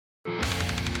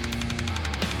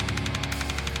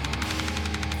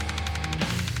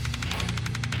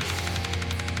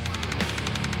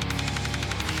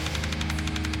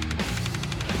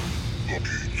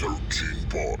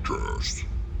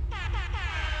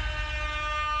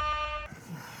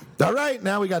All right,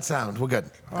 now we got sound. We're good.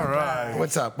 All right.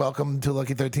 What's up? Welcome to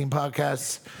Lucky 13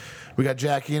 Podcasts. We got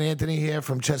Jackie and Anthony here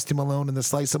from Chesty Malone and the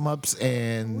Slice 'em Ups,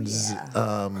 and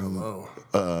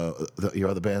your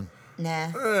other band. Nah.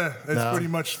 It's pretty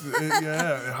much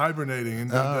hibernating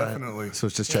indefinitely. Right. So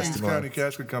it's just Yeah. Chesty East Malone. County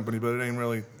Casket Company, but it ain't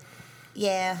really.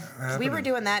 Yeah. We Happening. were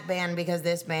doing that band because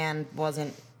this band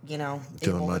wasn't, Doing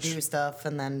able much. to do stuff,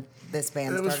 and then this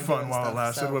band It was started fun doing while it stuff,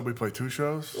 lasted. so- What, we played 2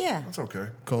 shows? Yeah. That's okay.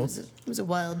 Cool. It was a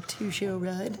wild 2-show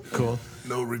ride. Cool.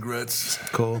 No regrets.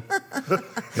 Cool.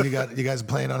 And you guys are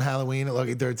playing on Halloween at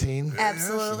Lucky 13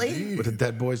 Absolutely. with the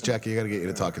Dead Boys. Jackie, you got to get you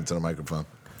to talk into the microphone.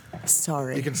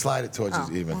 Sorry. You can slide it towards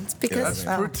you even. well, it's because-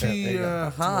 Yeah, That's pretty, there you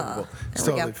go. Huh. It's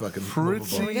There we totally go. fucking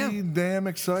movable. pretty damn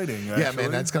exciting, actually. Yeah,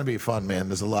 man, that's going to be fun, man.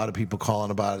 There's a lot of people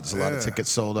calling about it. There's a lot of Yeah. tickets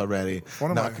sold already.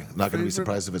 One of Not my going to be favorite-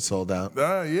 surprised if it's sold out.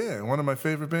 Yeah, one of my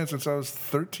favorite bands since I was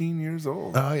 13 years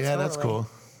old. Oh, yeah, that's Totally.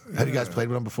 cool. Have you guys played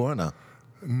with them before or no?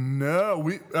 No,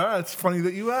 it's funny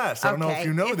that you asked. I don't know if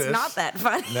you know it's this. not that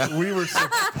fun. We were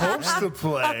supposed to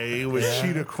play with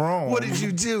Cheetah Chrome. What did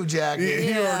you do, Jackie?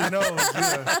 He already knows.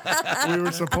 Yeah. We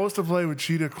were supposed to play with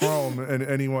Cheetah Chrome, and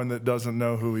anyone that doesn't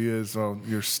know who he is, well,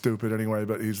 you're stupid anyway,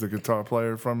 but he's the guitar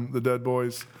player from the Dead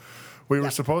Boys. We were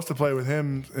supposed to play with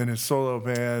him in his solo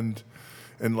band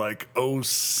in like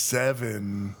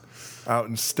 07 out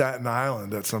in Staten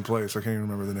Island at some place. I can't even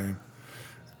remember the name.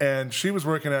 And she was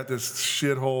working at this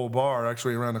shithole bar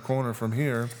actually around the corner from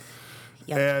here.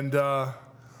 Yep. And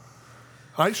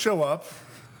I show up,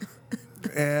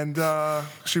 and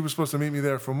she was supposed to meet me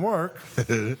there from work.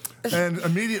 And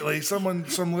immediately,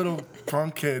 some little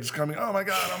punk kid's coming, oh my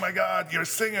God, your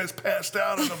singer's passed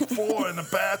out on the floor in the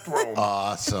bathroom.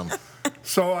 Awesome.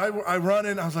 So I run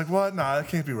in. I was like, "What? Nah, that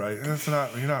can't be right. That's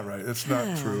not. You're not right. It's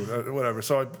not true. Whatever."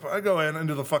 So I go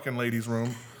into the fucking ladies'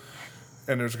 room,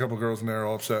 and there's a couple girls in there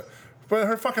all upset. But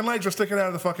her fucking legs are sticking out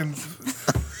of the fucking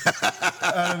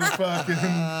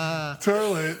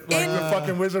toilet, like the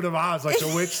fucking Wizard of Oz, like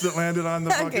the witch that landed on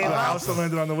the fucking Okay, the well. house that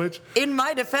landed on the witch. In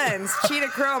my defense, Cheetah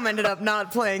Chrome ended up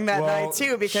not playing that Well, night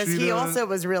too because he Cheetah- also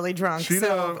was really drunk. So, in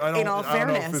all I don't know if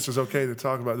fairness, this is okay to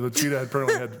talk about, but Cheetah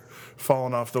apparently had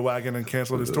fallen off the wagon and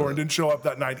canceled his tour and didn't show up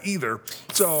that night either.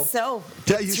 So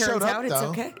Yeah, you turns showed up, out it's though.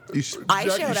 okay. You I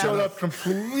Jackie showed up.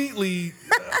 completely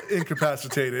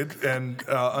incapacitated and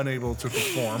unable to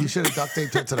perform. You should have duct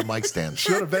taped her to the mic stand.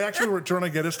 Should have. They actually were trying to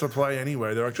get us to play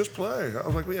anyway. They're like, just play. I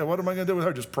was like, yeah, what am I going to do with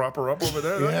her? Just prop her up over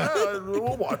there? They're Yeah. like,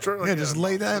 we'll watch her. Like, Yeah, just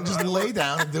lay down. Just lay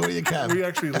down and do what you can. We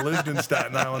actually lived in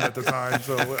Staten Island at the time,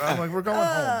 so I'm like, we're going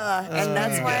home. And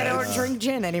that's why I don't drink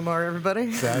gin anymore, everybody.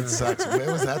 That sucks.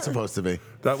 Where was that supposed to be?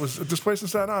 That was this place in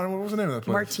Staten Island. What was the name of that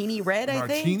place? Martini Red, I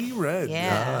think. Martini Red.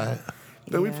 Yeah.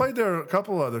 We played there a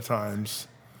couple other times.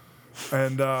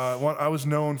 And I was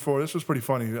known for, this was pretty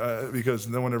funny because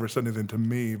no one ever said anything to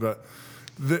me, but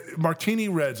the Martini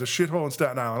Red's a shithole in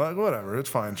Staten Island. Like, whatever, it's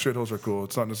fine. Shitholes are cool.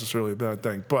 It's not necessarily a bad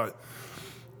thing. But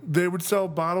they would sell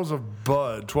bottles of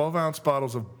Bud, 12-ounce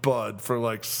bottles of Bud for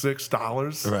like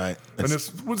 $6. Right.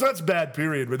 And that's bad,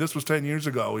 period. But this was 10 years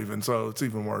ago even, so it's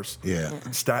even worse. Yeah.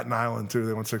 Staten Island, too,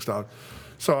 they want $6.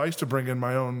 So I used to bring in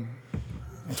my own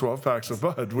 12 packs of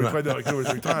Bud. We played that like 2 or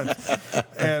 3 times.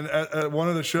 And at one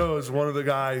of the shows, one of the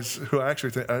guys who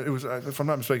actually, it was, if I'm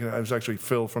not mistaken, it was actually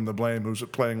Phil from The Blame who was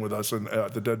playing with us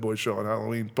at the Dead Boys show on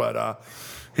Halloween. But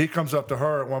he comes up to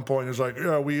her at one point and is like,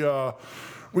 yeah,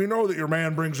 we know that your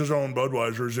man brings his own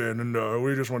Budweisers in, and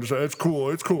we just want to say it's cool,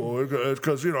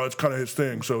 because it's kind of his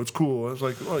thing, so it's cool. I was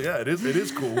like, well, yeah, it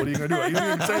is cool. What are you gonna do? You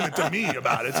didn't even say anything to me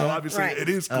about it, so obviously Right. it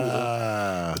is cool.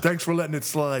 Thanks for letting it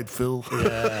slide, Phil.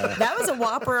 That was a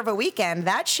whopper of a weekend.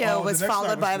 That show Oh, the was next night followed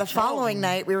was by the the following Charleston.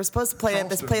 night. We were supposed to play at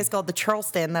this Charleston. place called the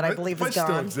Charleston that I believe the is place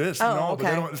gone. still exists. Oh, No, okay.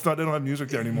 but they don't have music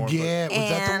there anymore. but Yeah, was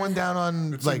that the And- one down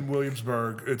on It's like? in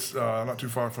Williamsburg. It's not too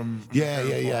far from.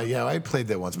 Yeah. I played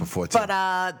there once before too.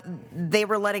 But they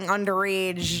were letting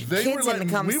underage They kids were in to letting.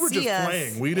 come We were see just us.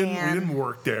 playing. We didn't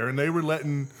work there, and they were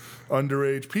letting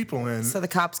underage people in. So the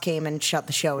cops came and shut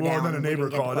the show Well, down. and then a We neighbor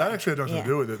didn't get to called. play. That actually had nothing Yeah. to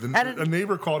do with it. I didn't- A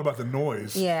neighbor called about the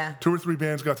noise. Yeah. 2 or 3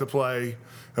 bands got to play,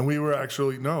 and we were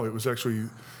actually it was actually.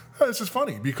 This is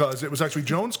funny because it was actually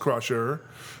Jones Crusher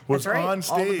was That's right. on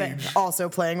All the stage also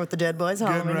playing with the Dead Boys.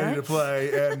 getting Halloween ready night. to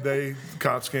play, and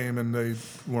cops came and they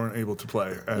weren't able to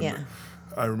play. And Yeah.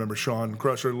 I remember Sean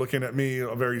Crusher looking at me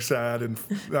very sad, and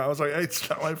I was like, hey, it's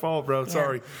not my fault, bro.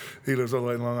 Sorry. He lives all the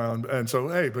way in Long Island. And so,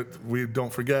 hey, but we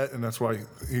don't forget, and that's why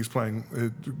he's playing.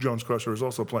 Jones Crusher is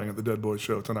also playing at the Dead Boys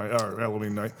show tonight, or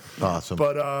Halloween night. Awesome.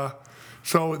 But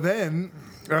so then,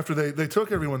 after they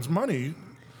took everyone's money,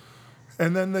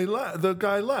 and then the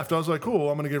guy left. I was like, cool,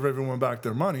 I'm going to give everyone back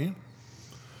their money.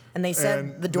 And they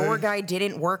said the door guy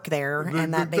didn't work there,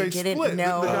 and that they didn't split.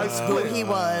 know The guy who split. he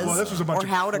was, Well, this was a bunch or of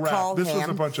how to crap. call him. This was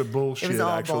a bunch of bullshit, It was all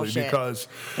actually, bullshit. because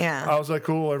Yeah. I was like,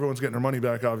 cool, everyone's getting their money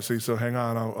back, obviously, so hang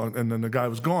on. And then the guy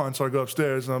was gone, so I go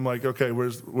upstairs, and I'm like, okay,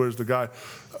 where's the guy?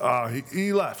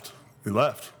 He left. He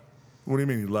left. What do you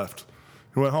mean he left?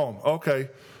 He went home. Okay,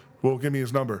 well, give me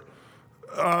his number.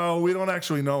 Oh, we don't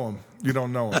actually know him. You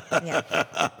don't know him.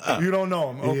 Yeah. You don't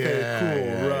know him. Okay, Yeah, cool,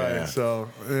 yeah, right. yeah. So,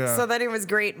 yeah. So then it was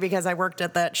great because I worked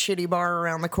at that shitty bar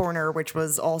around the corner, which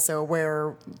was also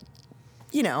where,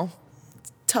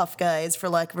 tough guys, for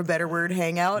lack of a better word,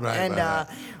 hang out. Right, and right.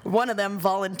 One of them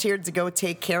volunteered to go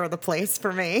take care of the place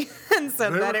for me, and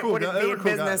so They that were it cool wouldn't guys. be They in were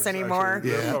cool business guys, anymore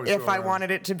actually. They're probably if still I around.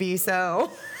 wanted it to be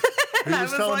so. He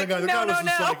was telling the guy, no, was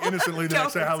just no. like innocently the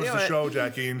next day, how was Don't the do it. show,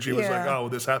 Jackie? And she was like, Yeah. oh,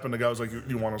 this happened. The guy was like,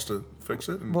 you want us to fix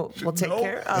it? And We'll take no,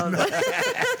 care of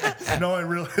it. No, I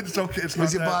really, it's okay. It's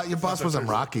Was not that. your boss wasn't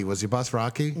Rocky? Was your boss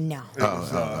Rocky? No. It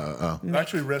was,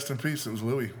 actually, rest in peace. It was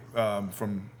Louis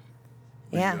from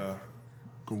the Yeah.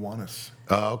 Gowanus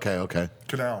Oh, okay.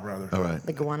 Canal, rather. All right.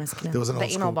 The Gowanus Canal. There was an the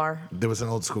old emo school bar. There was an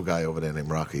old school guy over there named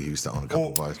Rocky. He used to own a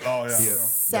couple bars. Oh, yeah.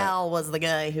 Sal was the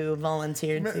guy who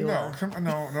volunteered to. No,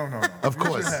 no. Of Use your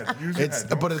course, head. Use your it's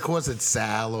head. but of course it's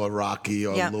Sal or Rocky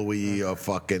or Yep. Louis or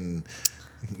fucking,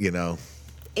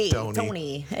 Hey, Tony.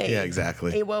 Tony. Hey. Yeah, exactly.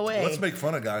 Hey, whoa, Let's make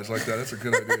fun of guys like that. That's a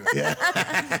good idea.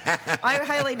 I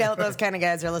highly doubt those kind of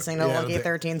guys are listening to Yeah, I the don't Lucky think-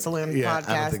 13 Saloon Yeah, I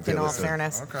don't think podcast, they're in all listening.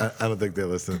 fairness. I don't think they're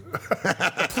listening.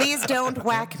 Please don't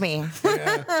whack me.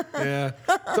 Yeah.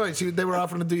 Sorry, they were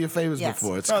offering to do you favors Yes.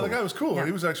 before. It's No, cool. the guy was cool. Yeah.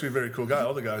 He was actually a very cool guy.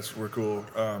 All the guys were cool,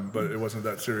 but it wasn't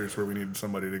that serious where we needed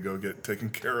somebody to go get taken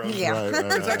care of. Yeah. Right.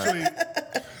 It's actually,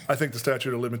 I think the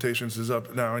statute of limitations is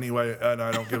up now anyway, and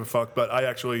I don't give a fuck. But I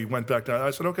actually went back down.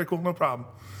 I said, okay, cool, no problem.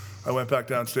 I went back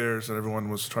downstairs, and everyone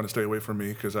was trying to stay away from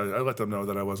me because I let them know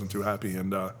that I wasn't too happy.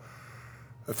 And at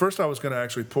first, I was going to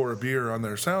actually pour a beer on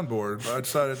their soundboard, but I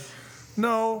decided,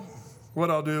 no. What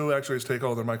I'll do actually is take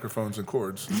all their microphones and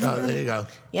cords. Oh, there you go.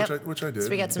 Yep. Which I did. So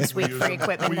we got some sweet used free them-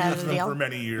 equipment we out used of the them deal. for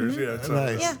many years. Yeah, so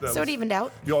Nice. Yeah, that so it was- evened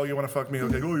out. Yo, you want to fuck me?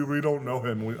 Okay, oh, we don't know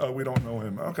him. We don't know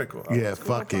him. Okay, cool. Oh, Yeah, that's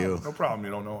cool. fuck No you. problem. No problem.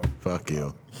 You don't know him. Fuck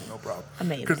you. No problem.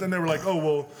 Amazing. Because then they were like, oh,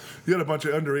 well, you had a bunch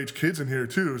of underage kids in here,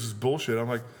 too. This is bullshit. I'm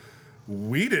like,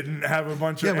 we didn't have a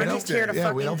bunch Yeah, of we We're don't just here to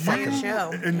Yeah, we fucking don't do your fucking-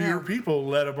 show. And Yeah. your people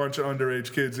let a bunch of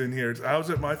underage kids in here. How's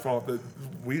it my fault that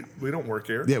we don't work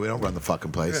here? Yeah, we don't run the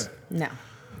fucking place. Yeah. No.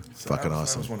 Fucking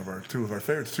awesome. That was one of two of our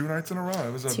favorites. 2 nights in a row.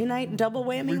 It was a 2-night double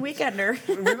whammy weekender.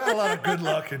 We've had a lot of good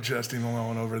luck in Chesty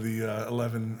Malone over the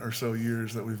 11 or so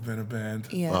years that we've been a band.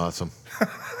 Yeah. Awesome.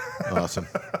 Awesome.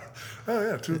 Oh,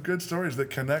 yeah, 2 good stories that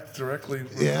connect directly.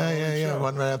 With Yeah. show.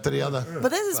 One right after the other.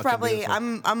 But this is Fucking probably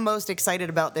beautiful. I'm most excited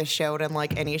about this show than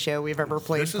like any show we've ever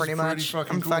played. This is Pretty pretty much,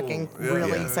 fucking I'm cool. fucking Yeah.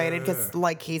 really Yeah. excited because,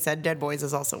 like he said, Dead Boys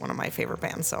is also one of my favorite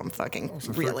bands. So I'm fucking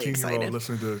So really 13-year-old excited.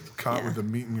 listening to Caught Yeah. with the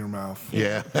meat in your mouth.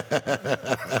 Yeah.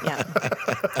 Yeah,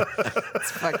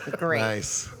 it's fucking great.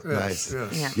 Nice. Nice.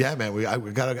 yes. Yeah. Yeah, man. We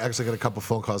got a couple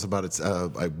phone calls about it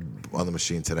on the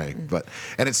machine today.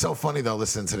 And it's so funny though,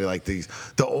 listening to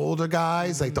the older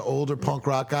guys, like the older punk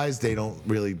rock guys, they don't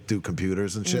really do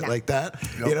computers and shit No. like that.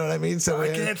 You know what I mean? So I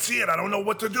can't see it. I don't know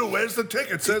what to do. Where's the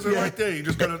ticket? It says it right there. You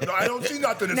just gotta. I don't see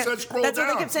nothing. It No, says scroll that's down.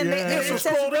 what they kept saying. Yeah. It So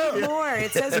says scroll read down. more.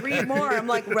 It says read more. I'm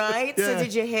like, right? So Yeah.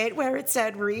 did you hit where it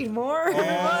said read more?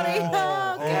 Everybody?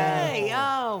 Okay.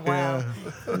 Oh, wow.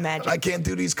 Magic. I can't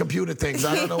do these computer things.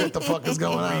 I don't know what the fuck is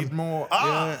going Read on. more.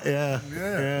 Yeah.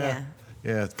 Yeah.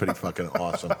 Yeah, it's pretty fucking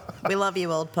awesome. We love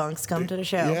you, old punks. Come to the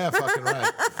show. Yeah, fucking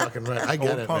right. Fucking right. I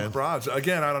get Old it, punk man. broads.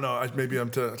 Again, I don't know. Maybe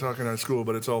I'm talking out of school,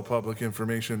 but it's all public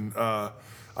information.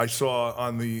 I saw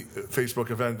on the Facebook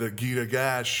event that Gita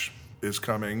Gash is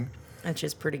coming. Which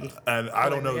is pretty. And I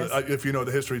don't know hilarious. if you know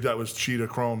the history. That was Cheetah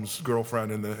Chrome's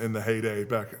girlfriend in the heyday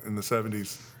back in the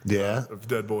 70s. Yeah. Of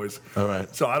Dead Boys. All right.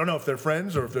 So I don't know if they're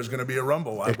friends or if there's going to be a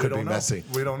rumble. It could we don't be know. messy.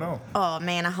 We don't know. Oh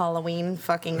man, a Halloween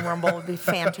fucking rumble would be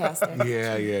fantastic.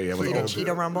 Yeah. With Cheetah, old,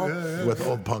 cheetah rumble. with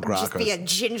old punk Just be a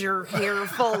rockers. ginger hair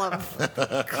full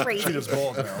of crazy. Cheetah's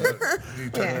bald now. But he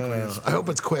technically is. I hope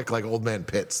it's quick, like Old Man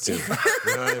Pitts too.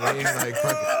 You know what I mean? Like,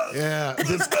 fucking, yeah.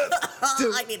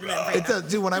 Dude, I need that.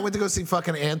 dude, when I went to go see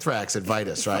fucking Anthrax at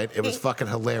Vitus, right? It was fucking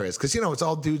hilarious because it's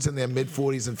all dudes in their mid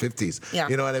 40s and 50s. Yeah.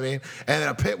 You know what I mean? And then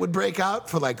a pit would break out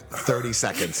for like 30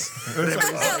 seconds. Okay.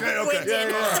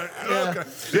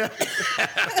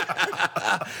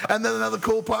 And then another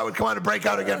cool part would come on and break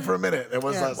out again for a minute. It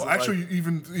was Yeah. less Well, like- actually,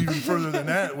 even further than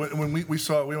that, when we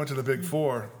went to the Big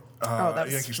Four that at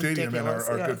was Yankee Stadium, and ridiculous,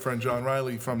 our yeah. good friend John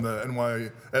Riley from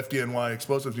the FDNY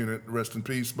Explosives Unit, rest in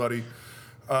peace, buddy.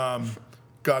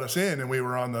 got us in, and we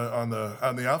were on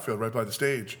the outfield right by the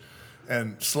stage.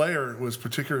 And Slayer was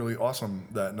particularly awesome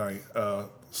that night.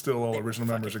 Still all original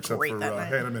members except for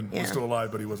Hanneman was still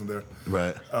alive, but he wasn't there.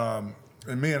 Right.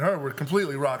 And me and her were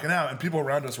completely rocking out, and people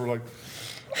around us were like,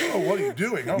 "Oh, what are you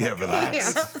doing? Oh, Yeah,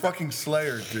 relax. it's fucking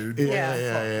Slayer, dude."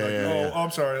 Yeah. Oh, I'm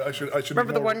sorry. I should. Remember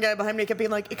be the more... one guy behind me kept being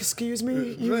like, "Excuse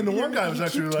me." And the one guy was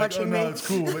actually keep like, "Oh touching no, me." it's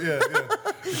cool." But yeah.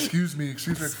 Excuse me.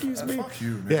 Excuse me. Fuck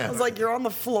you, man. Yeah. I was like, "You're on the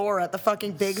floor at the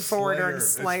fucking Big Four during It's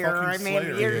Slayer. I fucking mean,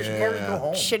 Slayer. you Go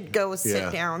home. should go sit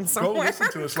Yeah. down Go somewhere."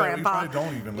 listen to a Slayer. You Grandpa. probably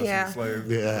don't even listen to Slayer.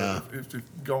 Yeah.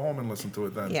 If go home and listen to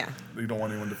it then. Yeah. You don't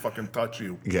want anyone to fucking touch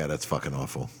you. Yeah, that's fucking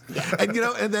awful. And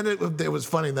and then it was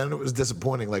funny. Then it was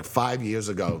disappointing. Like 5 years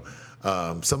ago,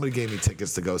 somebody gave me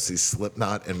tickets to go see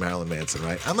Slipknot and Marilyn Manson.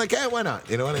 Right? I'm like, what not?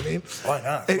 You know what I mean? Why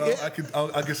not?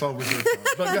 Well, I guess I'll reserve some.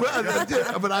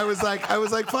 But But I was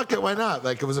like, fuck it, why not?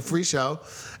 Like, it was a free show,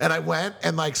 and I went,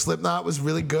 and like Slipknot was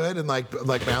really good, and like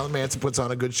Marilyn Manson puts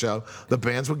on a good show. The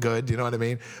bands were good, you know what I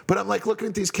mean? But I'm like looking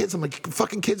at these kids, I'm like,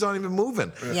 fucking kids aren't even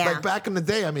moving. Yeah. Like back in the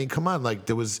day, I mean, come on, like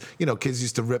there was, kids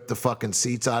used to rip the fucking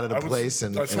seats out of the place,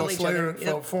 and I saw each Slayer other. at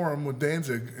Felt Forum with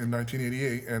Danzig in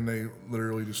 1988, and they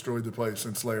literally destroyed the place.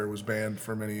 And Slayer was banned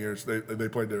for many years. They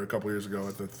played there a couple years ago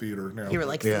at the theater. Now You were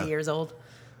like 3 years old.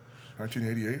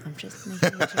 1988. I'm just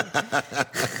making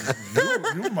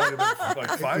You might have been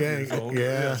like 5 years old.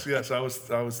 Yeah. Yes. I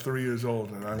was 3 years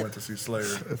old, and I went to see Slayer.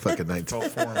 fucking 19,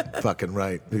 Felt Forum. fucking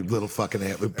right, little fucking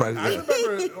ant, probably, I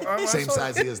remember I same saw-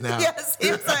 size he is now. Yes, he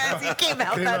came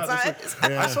out Came that out size.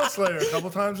 I saw Slayer a couple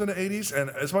times in the 80s, and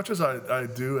as much as I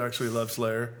do actually love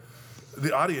Slayer,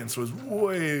 the audience was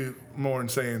way more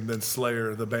insane than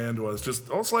Slayer, the band, was. Just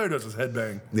all Slayer does is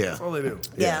headbang. Yeah. That's all they do.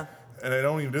 Yeah. And they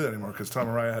don't even do that anymore because Tom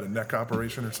Araya had a neck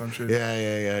operation or some shit.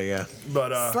 Yeah.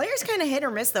 But Slayer's kind of hit or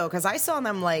miss though, because I saw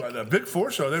them like the Big Four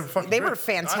show, they were fucking They great. were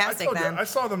fantastic I told you, then. I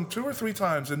saw them 2 or 3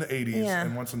 times in the 80s Yeah.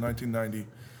 and once in 1990.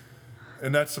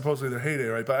 And that's supposedly their heyday,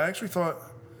 right? But I actually thought,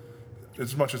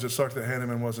 as much as it sucked that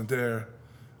Hanneman wasn't there,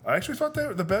 I actually thought they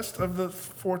were the best of the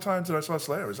 4 times that I saw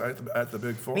Slayer was at the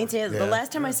Big Four. me too. Yeah. The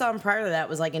last time I saw him prior to that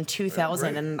was like in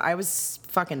 2000, great. and I was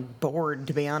fucking bored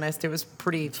to be honest. It was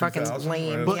pretty fucking 2000,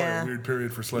 lame. right? It was Yeah. like a weird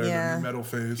period for Slayer, Yeah. the new metal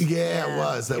phase. Yeah, it Yeah.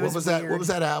 was. It What was was that? weird. What was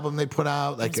that album they put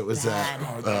out? Like it was bad.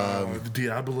 The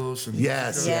Diabolos and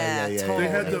Yes. Yeah, Yeah. totally. They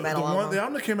had the Metal one album. the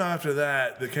album that came out after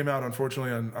that came out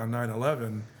unfortunately on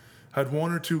 9/11 had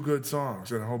 1 or 2 good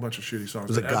songs and a whole bunch of shitty songs.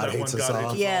 Was it They had God that Hates one Us God All?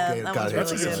 Hates Us Yeah, All. that God one's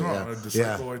That's a Hates good Us really All, song. yeah. Or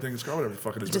Disciple, I think it's called, whatever the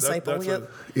fuck it is. But Disciple,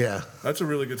 yep. Yeah. That's a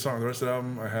really good song. The rest of the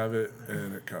album, I have it,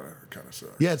 and it kind of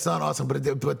sucks. Yeah, it's not awesome, but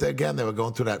again, they were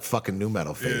going through that fucking new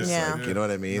metal phase. Yeah. Like, you know what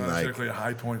I mean? Not Like, exactly a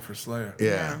high point for Slayer.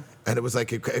 yeah. And it was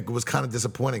like it was kind of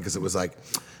disappointing because it was like,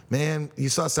 man, you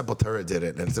saw Sepultura did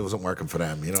it and it wasn't working for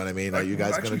them. You know what I mean? Are you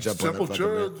guys gonna jump on that fucking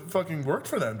Sepultura band? fucking worked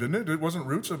for them, didn't it? It wasn't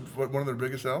Roots one of their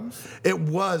biggest albums? It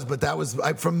was, but that was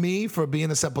for me, for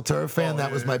being a Sepultura fan,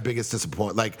 that was my biggest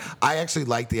disappointment. Like, I actually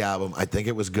liked the album. I think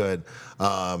it was good.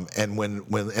 And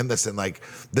and listen, like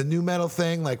the new metal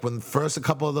thing, like when first a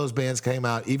couple of those bands came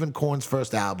out, even Korn's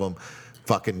first album.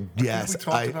 Fucking yes! we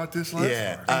talked about this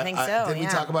last time. I think so. Did we yeah.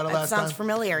 talk about it That last time? sounds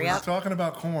familiar. We're Yeah. not talking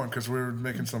about Korn because we were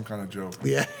making some kind of joke.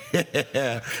 Yeah,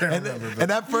 and remember, but-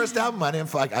 that first album, I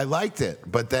didn't like. I liked it,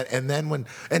 but then when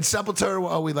Sepultura were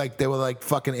always like they were like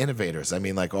fucking innovators. I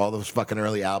mean, like all those fucking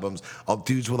early albums, all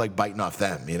dudes were like biting off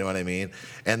them. You know what I mean?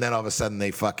 And then all of a sudden they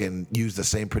fucking used the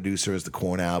same producer as the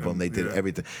Korn album. They did Yeah.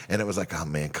 everything, and it was like, oh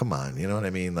man, come on. You know what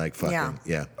I mean? Like fucking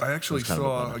yeah. I actually It was kind of a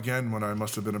saw bummer. again when I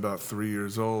must have been about 3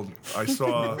 years old. I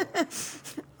saw it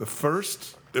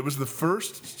was the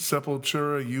first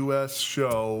Sepultura U.S.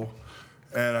 show,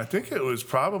 and I think it was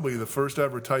probably the first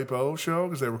ever Type O show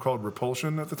because they were called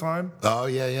Repulsion at the time Oh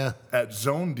yeah. at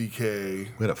Zone Decay.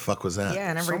 Where the fuck was that?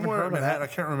 Yeah, I never even Somewhere heard in of Manhattan. I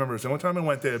that. can't remember. It's the only time I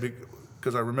went there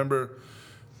because I remember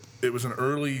it was an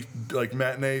early like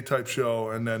matinee type show,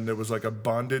 and then there was like a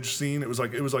bondage scene. It was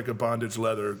like a bondage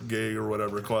leather gay or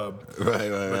whatever club.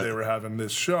 Right. But they were having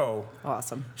this show.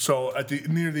 Awesome. So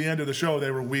near the end of the show,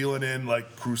 they were wheeling in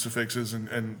like crucifixes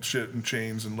and shit and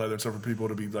chains and leather and stuff for people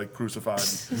to be like crucified.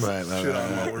 And Right, shit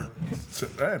on what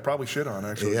we're probably shit on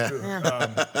actually. Yeah.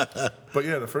 Too. But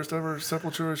yeah, the first ever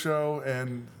Sepultura show,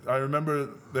 and I remember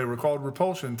they were called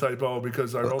Repulsion Type O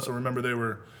because I also remember they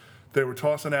were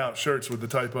tossing out shirts with the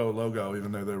Type O logo,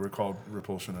 even though they were called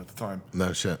Repulsion at the time.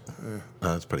 No shit.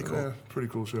 Oh, that's pretty cool. Yeah, pretty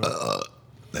cool show.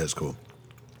 That is cool.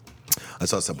 I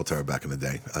saw Sepultura back in the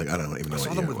day. I don't even know I saw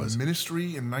what them year it with was.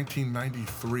 Ministry in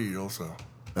 1993 also.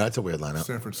 That's a weird lineup.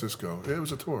 San Francisco. It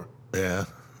was a tour. Yeah,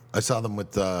 I saw them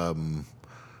with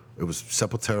it was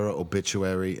Sepultura,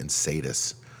 Obituary, and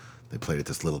Sadus. They played at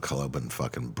this little club in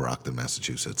fucking Brockton,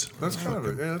 Massachusetts. That's kind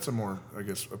of that's a more, I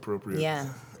guess, appropriate. Yeah.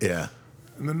 Yeah.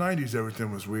 In the 90s,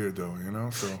 everything was weird, though, you know?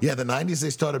 So Yeah, the 90s, they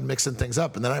started mixing things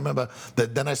up. And then I remember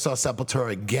that then I saw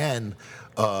Sepultura again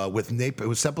with it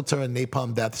was Sepultura,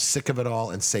 Napalm Death, Sick of It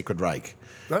All, and Sacred Reich.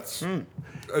 that's, in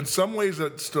some ways,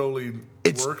 that slowly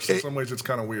works. In some ways, it's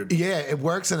kind of weird. Yeah, it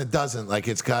works and it doesn't. Like,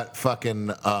 it's got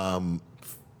fucking...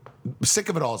 Sick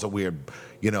of It All is a weird,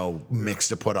 mix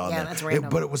to put on Yeah, there. that's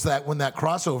random. But it was that when that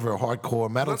crossover hardcore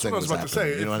metal That's thing what I was about to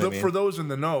happening, say. You know what I mean? For those in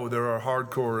the know, there are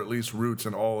hardcore, at least, roots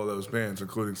in all of those bands,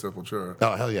 including Sepultura.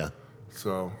 Oh, hell yeah.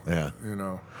 So, Yeah.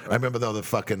 I remember though the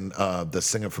fucking the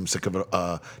singer from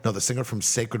the singer from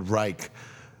Sacred Reich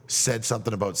said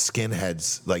something about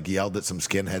skinheads, like yelled at some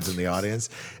skinheads in the audience,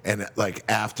 and like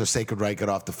after Sacred Reich got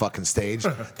off the fucking stage,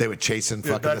 they were chasing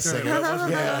fucking back the then, singer. that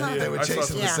wasn't Yeah, they were I saw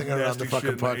chasing the some singer around the nasty fucking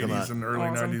shit in parking the 80s lot. and early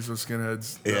Awesome. 90s with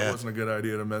skinheads. Yeah. That wasn't a good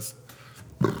idea to mess.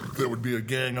 There would be a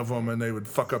gang of them, and they would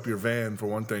fuck up your van for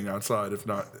one thing outside, if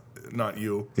not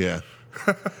you. Yeah.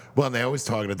 Well, and they always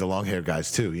targeted the long hair guys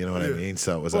too. You know what I mean?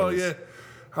 So it was. Well, always, yeah.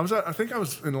 I think I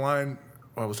was in line.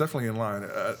 Well, I was definitely in line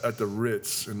at the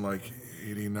Ritz in like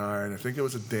 '89. I think it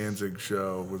was a Danzig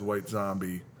show with White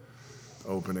Zombie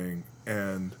opening,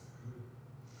 and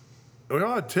we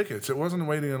all had tickets. It wasn't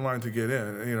waiting in line to get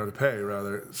in, to pay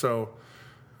rather. So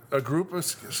a group of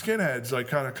skinheads like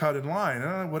kind of cut in line.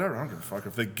 Whatever, I don't give a fuck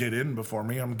if they get in before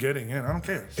me. I'm getting in. I don't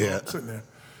care. So Yeah. I'm sitting there.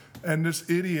 And this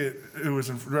idiot who was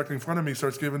directly in front of me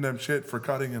starts giving them shit for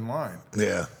cutting in line.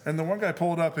 Yeah. And the one guy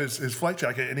pulled up his flight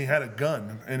jacket and he had a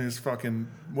gun in his fucking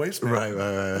waistband. Right.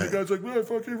 And the guy's like, "Well,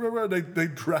 fuck you." They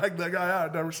dragged that guy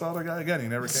out. Never saw the guy again. He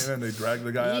never came in. They dragged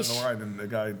the guy out of the Yeesh. line, and the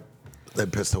guy, They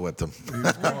pistol whipped him. he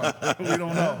was gone. We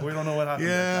don't know. We don't know what happened.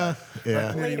 Yeah.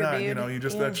 Yeah. Later, 1989, dude. you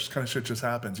just that just kind of shit just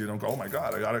happens. You don't go, "Oh my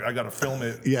god, I gotta film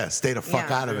it." Yeah. Stay the fuck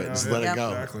Yeah. out of it. Yeah, Just yeah, let it go.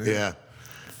 exactly. Yeah.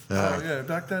 Yeah,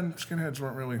 back then skinheads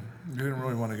weren't really. You didn't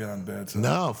really want to get on bed. So.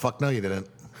 No. Fuck no, you didn't.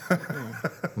 I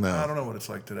No. don't know what it's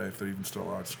like today. If there even still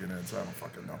are skinheads, I don't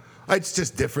fucking know. It's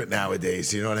just different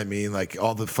nowadays. You know what I mean? Like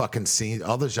all the fucking scene,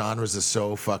 all the genres are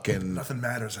so fucking. Nothing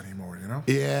matters anymore.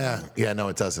 Yeah. Yeah. No,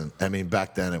 it doesn't. I mean,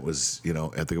 back then it was. I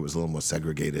think it was a little more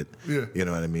segregated. Yeah. You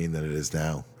know what I mean? Than it is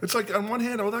now. It's like on one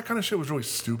hand, all that kind of shit was really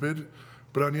stupid,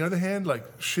 but on the other hand, like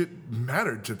shit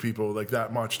mattered to people like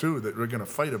that much too that we're gonna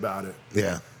fight about it.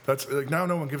 Yeah. That's like now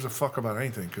no one gives a fuck about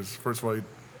anything because first of all,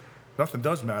 nothing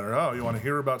does matter. Oh, you want to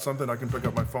hear about something? I can pick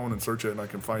up my phone and search it and I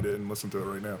can find it and listen to it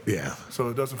right now. Yeah. So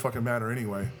it doesn't fucking matter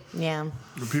anyway. Yeah.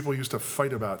 But people used to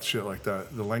fight about shit like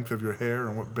that, the length of your hair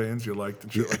and what bands you liked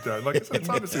and shit like that. Like it's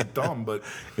obviously dumb, but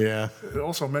Yeah. it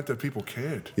also meant that people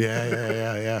cared.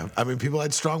 Yeah. I mean, people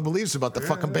had strong beliefs about the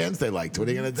fucking bands they liked. What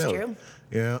are you gonna do? true.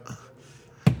 Yeah.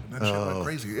 That shit went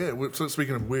crazy. Yeah. So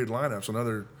speaking of weird lineups,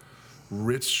 another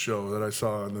Ritz show that I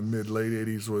saw in the mid-late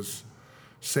 80s was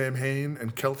Sam Hain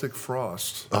and Celtic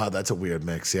Frost. Oh, that's a weird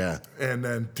mix. Yeah. And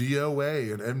then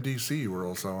DOA and MDC were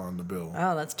also on the bill.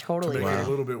 Oh, that's totally Make it weird. a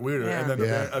little bit weirder. Yeah. And then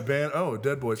Yeah. a band, a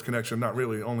Dead Boys connection, not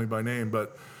really, only by name,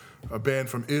 but a band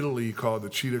from Italy called the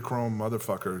Cheetah Chrome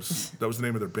Motherfuckers. That was the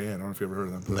name of their band. I don't know if you ever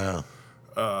heard of them. No.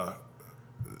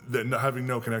 Having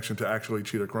no connection to actually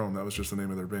Cheetah Chrome, that was just the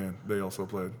name of their band. They also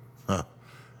played. Huh.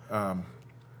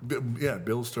 Yeah,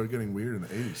 Bills started getting weird in the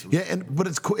 80s. Yeah, but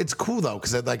it's cool. It's cool though,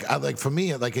 because for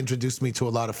me, it introduced me to a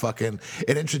lot of fucking.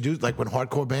 It introduced when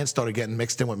hardcore bands started getting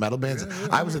mixed in with metal bands.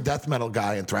 I was a death metal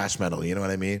guy and thrash metal. You know what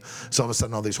I mean? So all of a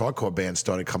sudden, all these hardcore bands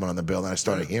started coming on the bill, and I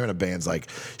started hearing of bands like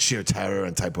Sheer Terror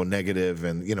and Typo Negative,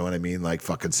 and you know what I mean, like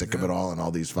fucking Sick of It All, and all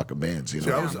these fucking bands. You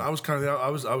know? See, I was kind of I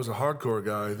was a hardcore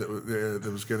guy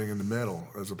that was getting into metal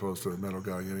as opposed to a metal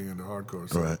guy getting into hardcore.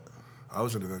 So Right. I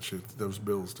was into that shit. Those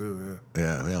Bills too.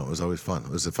 Yeah, it was always fun. It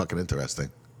was fucking interesting.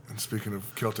 And speaking of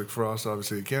Celtic Frost,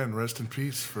 obviously again, rest in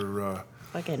peace for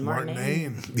Fucking Martin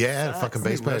Hain. Yeah, fucking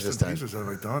bass player Rest this in time. pieces have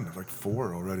I done? Like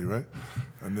 4 already, right?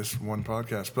 And this one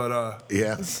podcast, but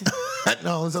Yeah.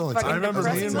 No, it was only Fucking I remember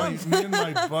me depressing and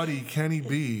my buddy Kenny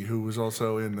B, who was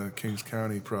also in the Kings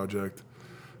County project.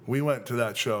 We went to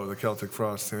that show, the Celtic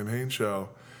Frost Sam Hain show,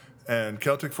 and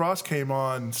Celtic Frost came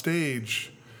on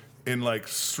stage in like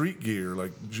street gear,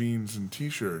 like jeans and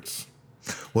t-shirts.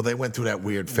 Well, they went through that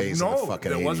weird phase in the No,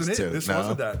 fucking that 80s wasn't too. it. This No?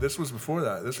 wasn't that. This was before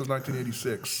that. This was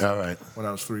 1986. All right. When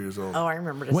I was 3 years old. Oh, I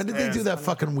remember this. When did they do that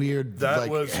fucking weird? That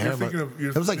was hair you're thinking of.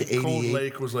 That was like Cold 88.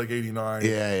 Lake was like 89.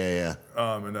 Yeah.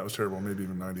 And that was terrible. Maybe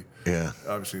even 90. Yeah.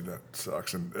 Obviously that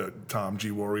sucks. And Tom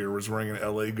G. Warrior was wearing an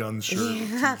LA Guns shirt.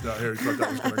 He's not here. He thought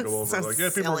that was going to go over. So Like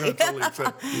people silly. are going to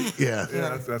totally say, Yeah.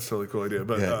 yeah, that's a totally cool idea.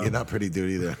 But Yeah, you're not pretty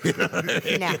dude either.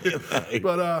 No.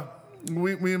 But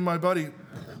me and my buddy,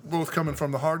 both coming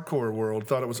from the hardcore world,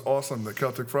 thought it was awesome that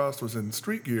Celtic Frost was in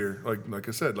street gear, like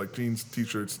I said, like jeans,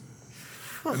 t-shirts.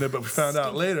 And then, but we found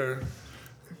out later,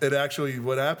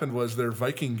 what happened was their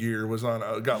Viking gear was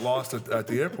got lost at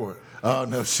the airport. Oh,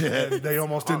 no shit. And they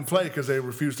almost didn't play because they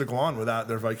refused to go on without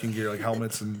their Viking gear, like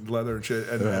helmets and leather and shit.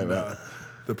 And then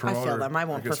the promoter, feel them. I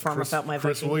won't guess perform without my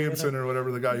Chris Viking gear Williamson either. or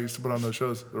whatever the guy who used to put on those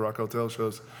shows, the Rock Hotel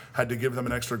shows, had to give them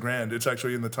an extra $1,000. It's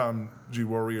actually in the Tom G.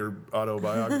 Warrior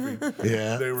autobiography.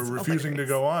 Yeah. They were refusing to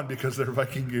go on because their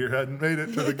Viking gear hadn't made it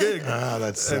to the gig.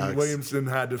 That sucks. And Williamson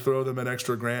had to throw them an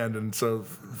extra $1,000, and so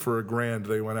for $1,000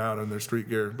 they went out in their street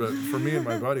gear. But for me and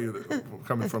my buddy,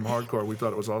 coming from hardcore, we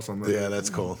thought it was awesome. Yeah, that's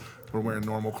cool. We're wearing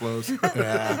normal clothes.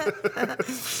 Yeah.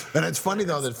 And it's funny,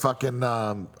 though, that fucking,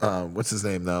 what's his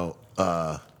name, though?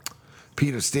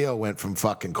 Peter Steele went from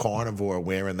fucking carnivore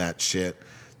wearing that shit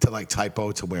to like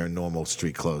Typo to wearing normal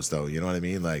street clothes, though. You know what I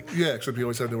mean? Like, Yeah, except he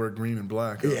always had to wear green and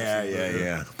black.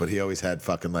 yeah. But he always had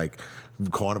fucking like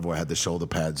carnivore had the shoulder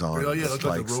pads on. Oh, yeah, the looked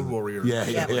like the spikes Road and- Warrior.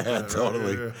 Yeah,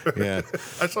 totally. Yeah.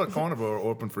 I saw Carnivore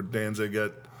open for Danzig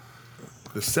at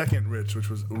the second Ritz, which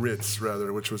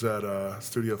was at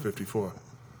Studio 54.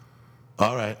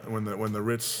 All right. When the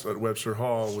Ritz at Webster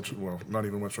Hall, not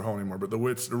even Webster Hall anymore, but the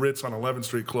Ritz on 11th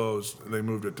Street closed, and they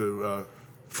moved it to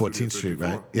 14th Street,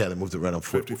 right? Yeah, they moved it right on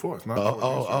 54th. Not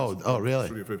Oh, really?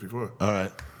 Studio 54. All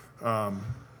right.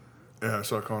 Yeah, I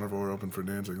saw Carnivore open for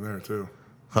Danzig there too.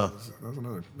 Huh. That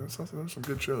was some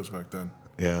good shows back then.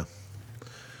 Yeah.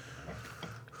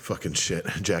 Fucking shit.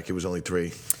 Jackie was only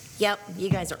 3. Yep, you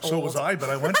guys are old. So was I, but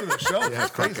I went to the show. Yeah,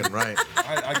 fucking right.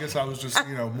 I guess I was just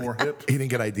more hip. He didn't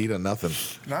get ID'd or nothing.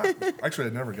 Actually, I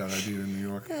never got ID'd in New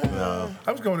York. No.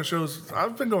 I was going to shows.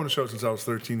 I've been going to shows since I was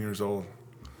 13 years old.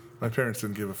 My parents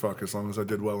didn't give a fuck as long as I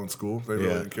did well in school. They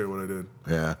really didn't care what I did.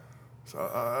 Yeah. So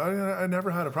I never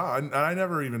had a problem. I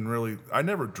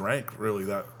never drank really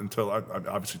that until I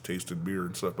obviously tasted beer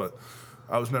and stuff, but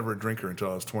I was never a drinker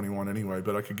until I was 21 anyway,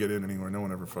 but I could get in anywhere. No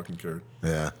one ever fucking cared.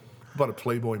 Yeah. I bought a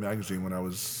Playboy magazine when I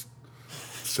was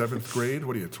 7th grade.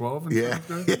 What are you, 12? In Yeah.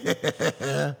 7th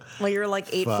grade? Well, you're like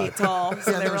 8 feet tall,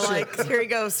 so they were like, "Here you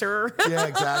go, sir." Yeah, I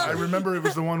exactly. remember it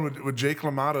was the one with Jake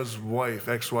LaMotta's wife,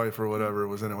 ex-wife or whatever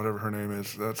was in it, whatever her name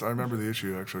is. I remember the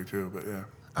issue actually too, but yeah.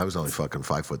 I was only fucking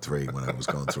 5'3" when I was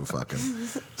going through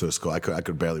through school. I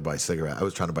could barely buy cigarettes. I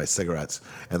was trying to buy cigarettes,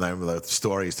 and I remember the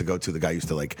store I used to go to. The guy used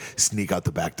to like sneak out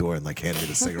the back door and like hand me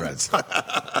the cigarettes.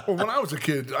 Well, when I was a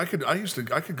kid, I could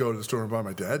go to the store and buy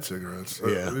my dad cigarettes.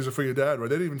 Yeah. These are for your dad, right?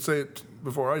 They didn't even say it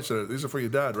before I said it. These are for your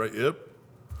dad, right? Yep.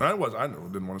 I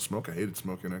didn't want to smoke. I hated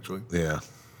smoking actually. Yeah.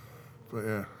 But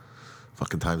yeah.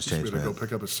 Fucking times We change, had to go man.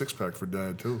 pick up a 6-pack for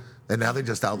dad too. And now they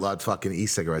just outlawed fucking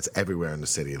e-cigarettes everywhere in the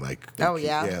city. Like, Oh,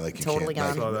 yeah. yeah, like you Totally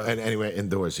can't. gone. Like, I saw that. and anywhere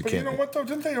indoors you But can't. you know what though?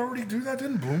 Didn't they already do that?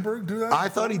 Didn't Bloomberg do that? I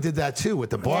thought he did that too with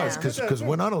the bars Yeah. because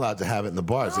we're not allowed to have it in the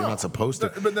bars. They're No. not supposed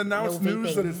to. But then now No it's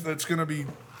news that vaping. it's going to be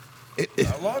It-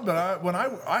 outlawed. But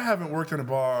I haven't worked in a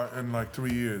bar in like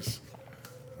 3 years.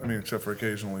 I mean, except for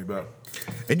occasionally. But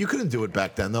and you couldn't do it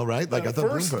back then, though, right? Like I at thought.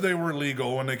 first Bloomberg- they were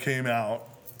legal when they came out.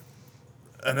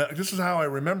 And this is how I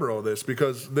remember all this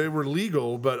because they were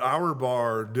legal, but our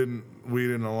bar we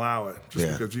didn't allow it just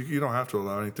Yeah. because you don't have to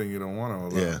allow anything you don't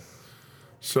want to allow. Yeah.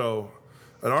 So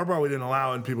at our bar we didn't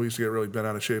allow it, and people used to get really bent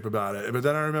out of shape about it. But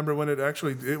then I remember when it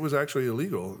was actually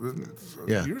illegal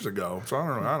Yeah. years ago. So I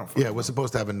don't know. Yeah, we're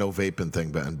supposed to have a no vaping thing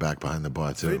back behind the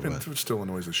bar too. but- Vaping still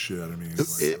annoys the shit out of me.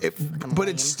 But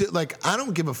it's still like I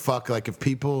don't give a fuck. Like if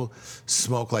people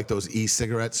smoke like those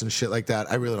e-cigarettes and shit like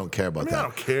that, I really don't care about I mean, that. I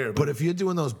don't care, But but- if you're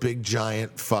doing those big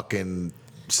giant fucking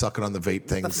sucking on the vape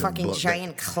things, The fucking and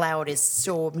giant cloud is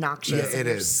so obnoxious. Yeah, it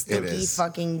Their is. It Stinky, is.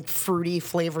 fucking fruity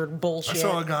flavored I bullshit.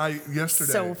 saw a guy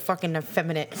yesterday so fucking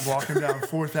effeminate. walking down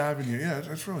 4th Avenue. Yeah,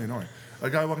 that's really annoying. A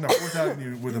guy walking down 4th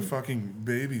Avenue with a fucking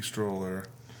baby stroller.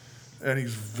 And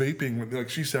he's vaping, like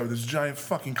she said, with this giant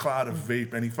fucking cloud of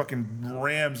vape. And he fucking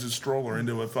rams his stroller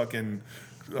into a fucking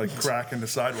crack in the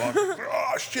sidewalk.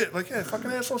 Oh, shit. Like, yeah,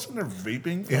 fucking asshole sitting there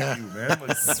vaping. Fuck Yeah. you, man.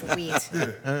 Like, Sweet.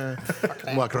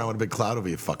 walking around with a big cloud over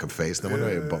your fucking face. No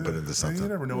wonder you're bumping into You something.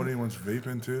 never know what anyone's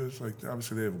vaping to. It's like,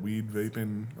 obviously, they have weed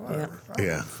vaping. Whatever. I don't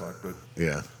Yeah. give a fuck, but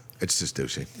Yeah, it's just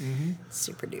douchey.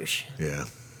 Super douche. Yeah.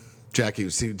 Jackie,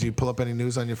 do you pull up any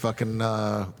news on your fucking?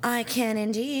 I can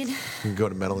indeed. You can go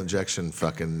to Metal Injection.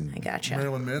 Fucking. I gotcha.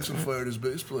 Marilyn Manson fired his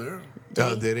bass player.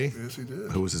 Oh, did he? Yes, he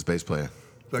did. Who was his bass player?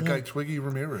 That guy, Twiggy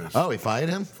Ramirez. Oh, he fired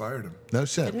him. Fired him. No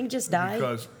shit. Didn't he just die?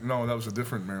 Because, no, that was a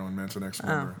different Marilyn Manson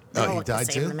ex-member. They all he look the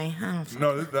died same too? To me. I don't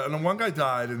No, and one guy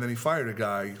died, and then he fired a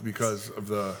guy because of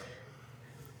the.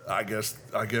 I guess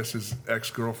his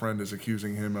ex-girlfriend is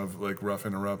accusing him of like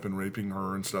roughing her up and raping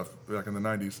her and stuff back in the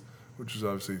 '90s, which is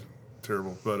obviously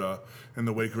terrible. But in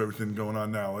the wake of everything going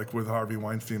on now, like with Harvey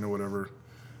Weinstein or whatever.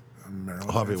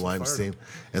 Harvey Weinstein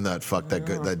and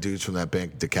that dudes from that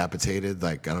bank decapitated.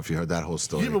 Like, I don't know if you heard that whole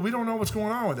story. Yeah, but we don't know what's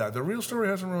going on with that. The real story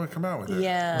hasn't really come out with it.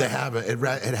 Yeah. They haven't.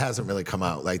 It hasn't really come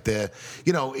out. Like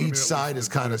each side is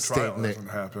kind of stating it.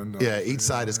 Yeah, each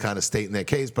side is kind of stating their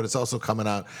case, but it's also coming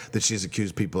out that she's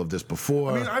accused people of this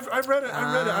before. I mean, I've read it.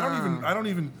 I don't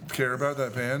even care about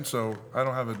that band, so I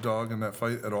don't have a dog in that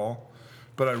fight at all.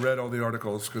 But I read all the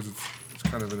articles because it's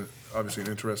kind of obviously an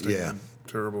interesting, and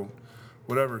terrible,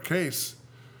 whatever case.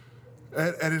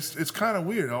 And it's kind of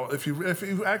weird. If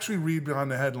you actually read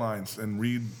beyond the headlines and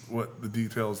read what the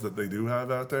details that they do have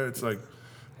out there, it's like,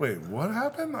 wait, what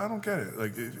happened? I don't get it.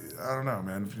 Like, I don't know,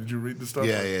 man. Did you read the stuff?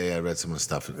 Yeah. I read some of the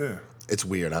stuff. Yeah. It's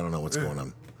weird. I don't know what's going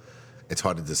on. It's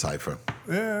hard to decipher.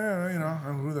 Yeah,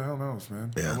 who the hell knows,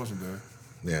 man? Yeah. I wasn't there.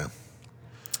 Yeah.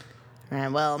 All right,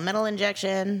 well, Metal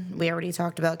Injection, we already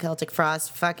talked about Celtic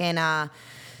Frost. Fucking,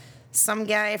 some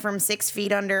guy from 6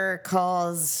 Feet Under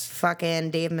calls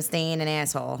fucking Dave Mustaine an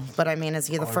asshole. But I mean, is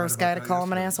he the first guy to call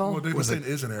him an asshole? Well, Dave Mustaine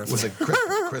is an asshole. Was it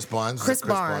Chris Barnes? Chris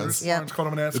Barnes, yeah. Barnes called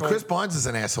him an asshole. Chris Barnes is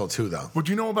an asshole too, though. But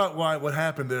do you know about what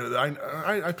happened there?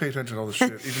 I pay attention to all this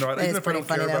shit, even if I don't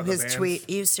care about the His bands. tweet,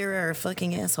 "You sir are a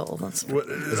fucking asshole." That's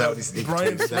Is that what he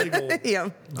Brian tweeted? Slagle, yeah.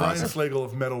 Brian Slagle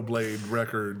of Metal Blade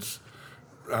Records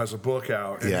has a book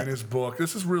out, and in his book,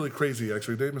 this is really crazy.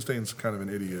 Actually, Dave Mustaine's kind of an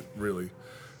idiot, really.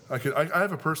 I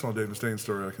have a personal Dave Mustaine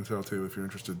story I can tell too if you're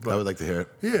interested. But I would like to hear it.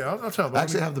 Yeah, I'll tell. I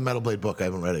actually have the Metal Blade book. I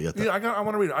haven't read it yet, though. Yeah, I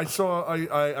want to read it.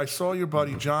 I saw your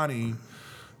buddy Johnny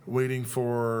waiting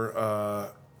for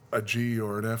a G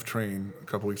or an F train a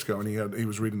couple weeks ago, and he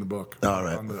was reading the book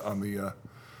on the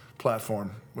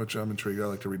platform, which I'm intrigued. I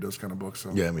like to read those kind of books.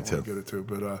 So Yeah, me I too. wanna get it too,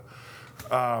 but.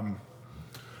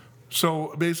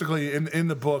 So basically, in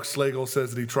the book, Slagle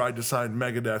says that he tried to sign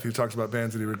Megadeth. He talks about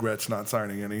bands that he regrets not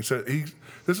signing, and he said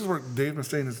this is where Dave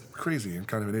Mustaine is crazy and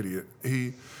kind of an idiot.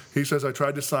 He says, I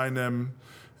tried to sign them,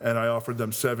 and I offered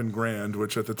them $7,000,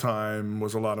 which at the time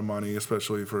was a lot of money,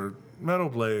 especially for Metal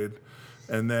Blade.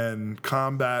 And then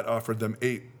Combat offered them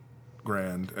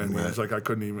 $8,000, and he was like, I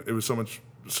couldn't even. It was so much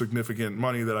significant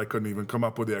money that I couldn't even come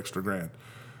up with the extra $1,000.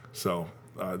 So.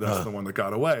 That's the one that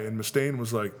got away. And Mustaine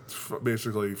was like,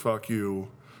 basically, fuck you.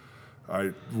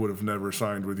 I would have never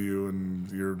signed with you, and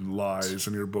your lies,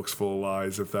 and your book's full of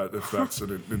lies, if that's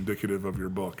an indicative of your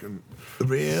book. And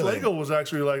Really? Slagle was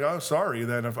actually like, oh, sorry,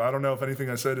 then. If I don't know if anything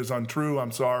I said is untrue,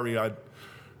 I'm sorry. I'm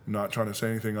not trying to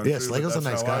say anything untrue. Yeah, Slagle's a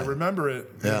nice guy. guy. I remember it.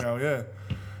 Yeah.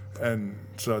 And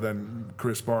so then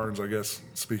Chris Barnes, I guess,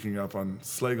 speaking up on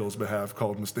Slagle's behalf,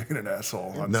 called Mustaine an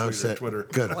asshole on Twitter.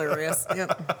 Good. Hilarious.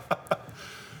 Yep.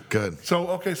 Good.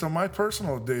 So my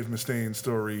personal Dave Mustaine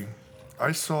story,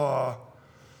 I saw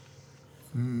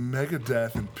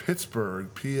Megadeth in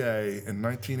Pittsburgh, PA, in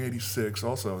 1986.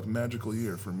 Also, a magical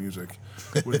year for music,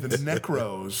 with the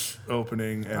Necros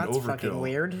opening and That's Overkill. fucking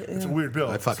weird. It's a weird bill.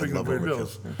 I fucking Speaking of love weird Overkill.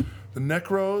 bills, the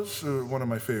Necros are one of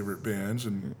my favorite bands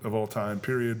of all time,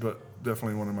 period, but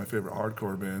definitely one of my favorite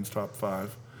hardcore bands, top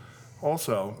 5.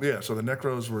 Also, so the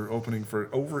Necros were opening for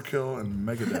Overkill and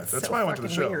Megadeth. That's so why I went to the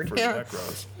fucking show, weird. for Yeah. the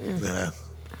Necros. Yeah.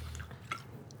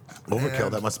 Overkill,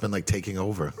 And- that must have been like taking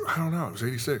over. I don't know. It was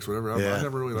 86, whatever. Yeah, I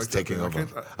never really it's liked taking that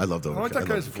band. over. I loved I like Overkill. that I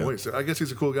guy's love Overkill. voice. I guess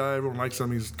he's a cool guy. Everyone likes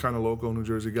him. He's kind of local New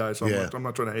Jersey guy, so Yeah. I'm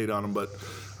not trying to hate on him, but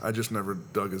I just never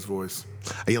dug his voice.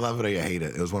 You love it or you hate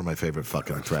it. It was one of my favorite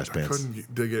fucking thrash I bands.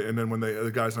 couldn't dig it. And then when the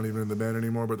guy's not even in the band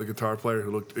anymore, but the guitar player who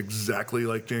looked exactly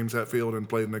like James Hetfield and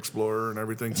played an Explorer and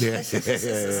everything. Yeah, It was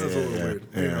a little weird,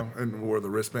 you know, and wore the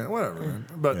wristband, whatever, man.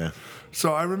 But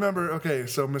so I remember,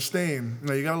 so Mustaine,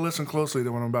 now you got to listen closely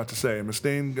to what I'm about to say.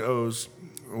 Mustaine goes,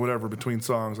 whatever, between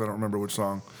songs, I don't remember which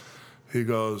song, he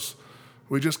goes,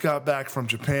 we just got back from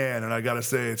Japan, and I got to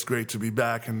say it's great to be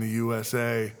back in the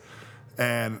USA.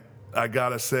 And I got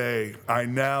to say, I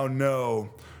now know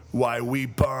why we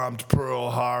bombed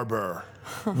Pearl Harbor.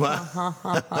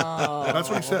 That's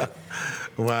what he said.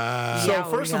 Wow. So Yeah,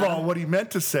 first of all, what he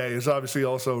meant to say is obviously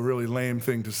also a really lame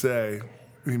thing to say.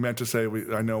 He meant to say,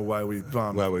 I know why we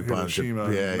bombed Hiroshima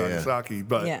and Nagasaki,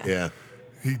 but Yeah.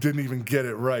 he didn't even get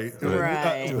it right.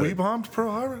 Right. We bombed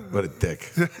Pearl Harbor? What a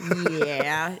dick.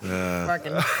 Yeah.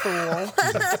 Fucking fool.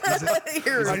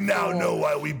 I now know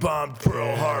why we bombed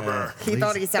Pearl Harbor. He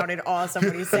thought he sounded awesome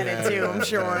when he said it too, I'm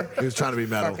sure. He was trying to be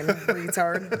metal. Fucking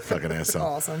retard. Fucking asshole.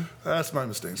 Awesome. That's my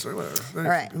mistake, so whatever. All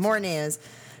right, more news.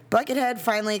 Buckethead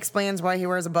finally explains why he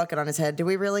wears a bucket on his head. Do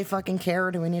we really fucking care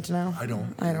or do we need to know? I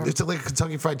don't. It's like a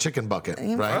Kentucky Fried Chicken bucket,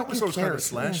 Yeah, I right? always thought it was kind of a cares?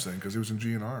 Slash thing because he was in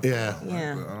GNR. Yeah. Yeah.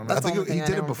 I don't know. That's I think the only he thing I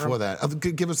did know it him before from.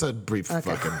 that. Give us a brief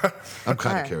fucking. I'm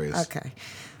kind of curious. Okay.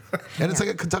 And it's like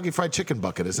a Kentucky Fried Chicken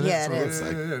bucket, isn't it? Yeah, That's it what is.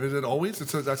 it's like. Is it always?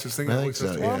 That's his thing. I Always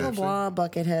think has so, to be yeah. Blah, blah, KFC. blah,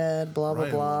 Buckethead, blah, blah,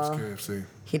 Ryan blah. loves KFC.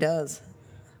 He does.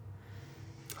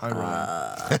 Hi,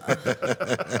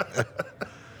 Ryan.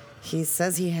 He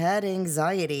says he had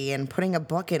anxiety and putting a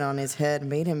bucket on his head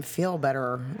made him feel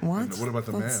better. What? What about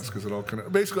the mask? Is it all kind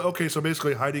of basically okay? So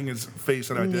basically, hiding his face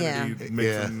and identity makes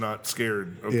Yeah. him not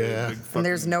scared. Okay, Yeah. big And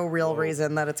there's fucking- no real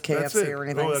reason that it's That's KFC it. or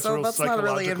anything. Oh, that's so real that's not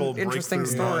really an psychological interesting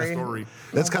breakthrough story.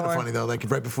 That's Oh, kind of boy. funny though. Like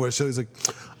right before the show, he's like,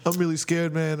 "I'm really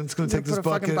scared, man. I'm just gonna take put this a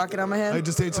fucking bucket on my head? I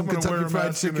just ate some I'm gonna wear Kentucky a Fried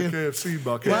mask in a Chicken." KFC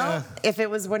bucket. Well, if it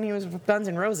was when he was with Guns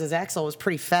N' Roses, Axl was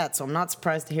pretty fat, so I'm not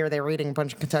surprised to hear they were eating a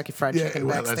bunch of Kentucky Fried Yeah, Chicken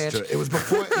well, backstage. that's true. It was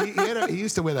before. He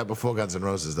used to wear that before Guns N'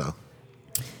 Roses, though.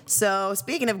 So,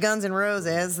 speaking of Guns N'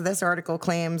 Roses, this article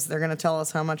claims they're going to tell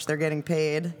us how much they're getting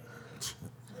paid.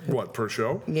 What, per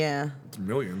show? Yeah. It's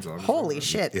millions, obviously. Holy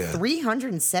shit. Yeah.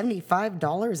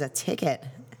 $375 a ticket.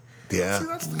 Yeah. See,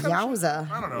 that's the kind of shit-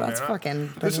 Yowza. I don't know, That's man.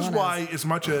 fucking This is bananas. why, as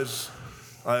much as,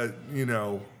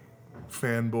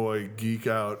 fanboy geek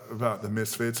out about the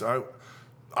Misfits, I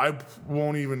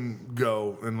won't even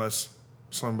go unless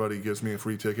somebody gives me a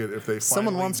free ticket. If they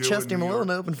Someone finally wants do a Chester New York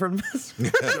Malone open for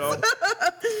show,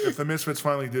 if the Misfits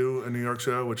finally do a New York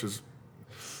show, which is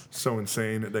so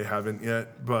insane that they haven't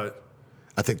yet, but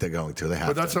I think they're going to. They have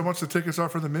But that's to. how much the tickets are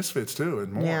for the Misfits too,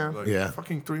 and more. Yeah. Like, Yeah.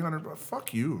 fucking $300.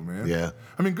 Fuck you, man. Yeah.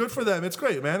 I mean, good for them. It's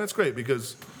great, man. It's great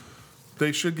because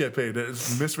they should get paid.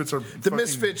 Misfits are The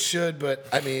Misfits should, but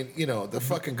I mean, the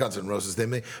fucking Guns N' Roses, they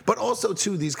make. But also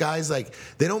too, these guys like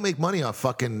they don't make money off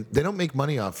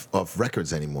off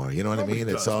records anymore. You know what I mean?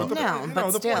 It's all. No,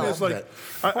 but the still. point is, like,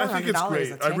 I think it's $400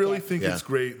 great. a I really ticket. think Yeah. it's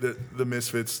great that the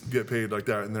Misfits get paid like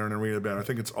that and they're an arena band. I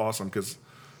think it's awesome because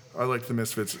I liked the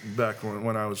Misfits back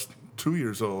when I was 2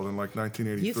 years old in like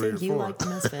 1983 You think or you 4. like the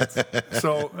Misfits?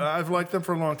 So I've liked them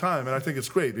for a long time, and I think it's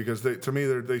great because to me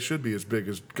they should be as big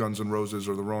as Guns N' Roses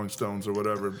or the Rolling Stones or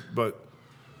whatever. But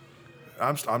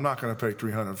I'm not going to pay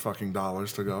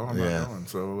 $300 to go. I'm Yeah. not going.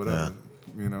 So whatever,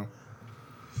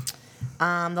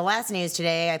 The last news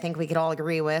today, I think we could all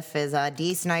agree with, is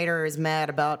Dee Snider is mad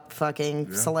about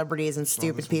fucking celebrities and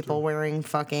stupid people wearing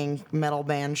fucking metal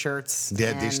band shirts.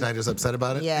 Yeah, Dee And- Snider's upset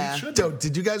about it. Yeah. So,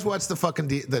 did you guys watch the fucking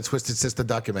the Twisted Sister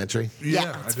documentary?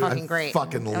 Yeah, I it's do. fucking great.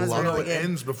 fucking It was love really It good.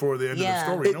 ends before the end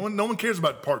Yeah. of the story. No one cares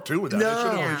about part 2 of that.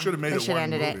 No. They should have made They it should one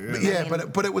ended it. movie. Yeah, I mean-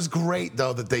 but it was great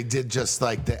though that they did just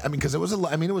like that. I mean, because it was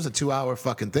it was a 2-hour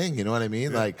fucking thing. You know what I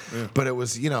mean? But it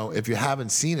was if you haven't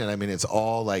seen it, I mean, it's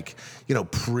all like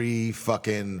pre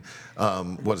fucking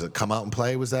what is it? Come Out and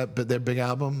Play, was that their big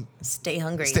album? Stay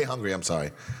Hungry. Stay Hungry. I'm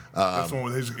sorry. That's the one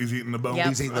with he's eating the bone. Yep,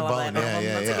 He's Eating the I love Bone. that Yeah, album.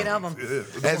 yeah, That's yeah. a good album.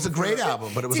 And it's a great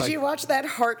album, but it was Did like you watch that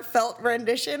heartfelt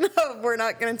rendition of "We're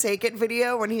Not Gonna Take It"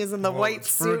 video when he's in the white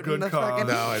it's for a suit good and the cause. fucking?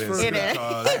 No, I didn't see It that. is.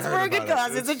 I It's heard for a good about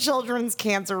it. cause. It's a children's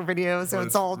cancer video, so But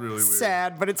it's all it's really weird.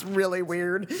 sad, but it's really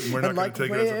weird. We're not And, going to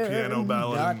take it as a "We're piano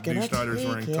ballad, not and Dee gonna Snider's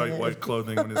wearing take tight it." white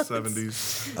clothing in his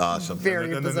 70s. awesome. Very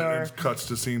and then bizarre. it cuts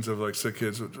to scenes of like sick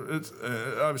kids. It's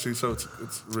obviously so it's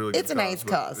really It's a good nice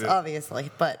but, cause, yeah. obviously,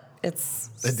 but it's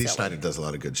And Dee silly. Snider does a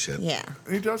lot of good shit. Yeah,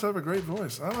 He does have a great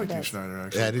voice. I like Dee does. Snider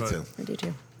actually. Yeah, I do but, too. I do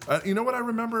too. You know what I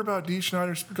remember about Dee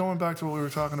Snider? Going back to what we were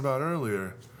talking about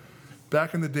earlier,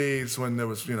 back in the days when there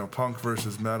was punk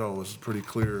versus metal was a pretty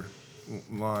clear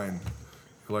line.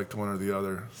 You liked one or the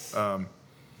other.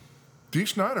 Dee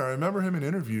Snider, I remember him in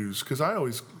interviews because I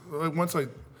always once I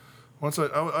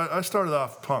started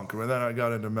off punk and then I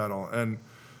got into metal and.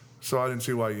 So I didn't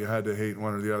see why you had to hate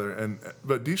one or the other,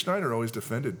 but Dee Snider always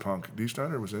defended punk. Dee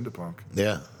Snider was into punk.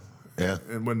 Yeah. Yeah.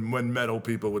 And when metal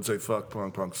people would say "fuck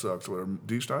punk, punk sucks," or whatever,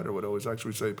 Dee Snider would always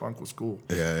actually say punk was cool.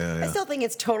 Yeah. I still think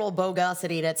it's total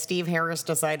bogosity that Steve Harris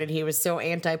decided he was so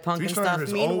anti-punk Dee and Snider stuff.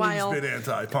 has Meanwhile, always been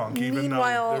anti-punk, even though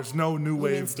meanwhile- there's no new You mean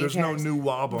wave, Steve there's no Harris. new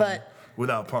album But-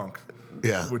 without punk.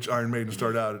 Yeah. Which Iron Maiden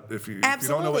started out. If you don't know what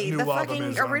absolutely, new the album fucking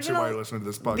is, I don't see original. why you're listening to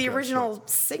this podcast. The original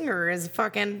singer is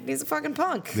he's a fucking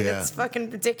punk. Yeah. It's fucking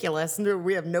ridiculous. No,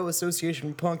 we have no association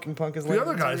with punk, and punk is The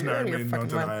other guys in You're out Iron of your Maiden don't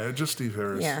fucking mind. deny it. Just Steve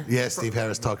Harris. Yeah. Yeah, Steve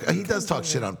Harris he does talk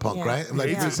shit on punk, Yeah. right? Like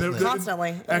Yeah. recently. Constantly,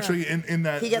 yeah. Actually, in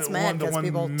that He gets mad the 'cause one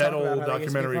people talk metal about how they used to be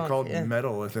documentary punk, called yeah.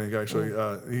 Metal, I think actually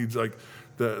he's like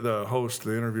the host,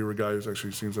 the interviewer guy, who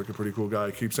actually seems like a pretty cool guy.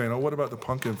 Keeps saying, "Oh, what about the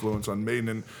punk influence on Maiden?"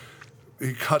 And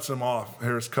he cuts him off.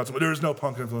 Harris cuts him. There is no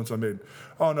punk influence on Maiden.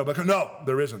 Oh no, but no,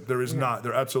 there isn't. There is not.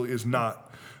 There absolutely is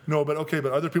not. No, but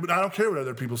other people, I don't care what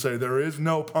other people say. There is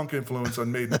no punk influence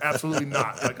on Maiden. Absolutely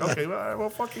not. Like, okay, well,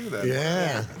 fuck you then.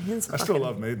 Yeah. It's I still fucking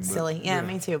love Maiden. but, Silly. Yeah,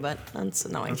 me too, but that's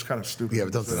annoying. That's kind of stupid. Yeah,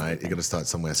 but don't deny it. You're gonna start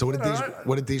somewhere. So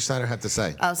what did Dee Snider have to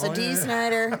say? Oh, so Dee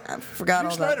Snider, I forgot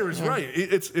all that. Snyder is right.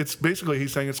 It's basically,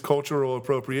 he's saying it's cultural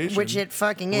appropriation. Which it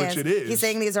fucking is. Which it is. He's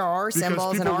saying these are our Because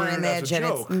symbols and people our wear it as image, a and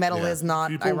joke. metal Yeah. is not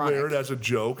People ironic. wear it as a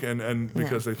joke, and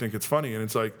because they think it's funny. And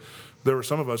it's like, there were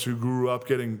some of us who grew up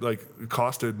getting like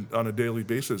accosted on a daily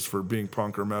basis for being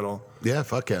punk or metal. Yeah,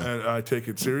 fuck yeah. And I take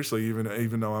it seriously,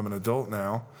 even though I'm an adult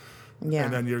now. Yeah.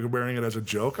 And then you're wearing it as a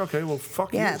joke. Okay, well,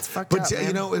 fuck you. Yeah, it's fucked But up, you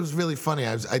man. know, it was really funny.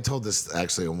 I told this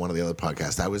actually on one of the other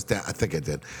podcasts. I was I think I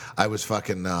did. I was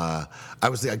fucking. I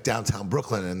was like downtown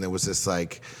Brooklyn, and there was this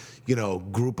like,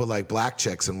 group of like black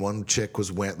chicks, and one chick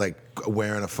was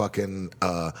wearing a fucking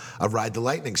a Ride the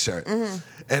Lightning shirt,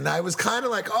 and I was kind of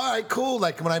like, all right, cool.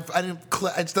 Like when I didn't,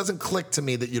 it doesn't click to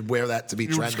me that you'd wear that to be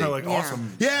You were just kind trendy. of like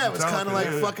awesome. Yeah, it was kind of like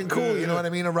Yeah, fucking cool. yeah, You know what I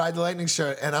mean? A Ride the Lightning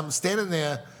shirt, and I'm standing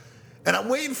there. And I'm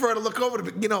waiting for her to look over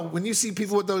to, when you see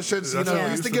people with those shirts, That's you how it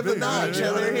used used to to give the be. nod. You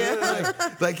know what I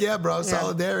mean? Like, yeah, bro,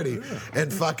 solidarity.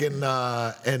 And fucking,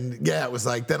 it was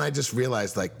like, then I just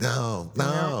realized, like, no.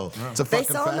 It's a They fucking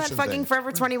sell them at fashion fucking thing.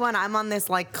 Forever 21. I'm on this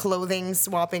like clothing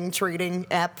swapping trading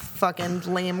app,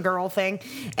 fucking lame girl thing,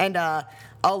 and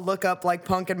I'll look up like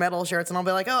punk and metal shirts, and I'll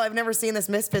be like, oh, I've never seen this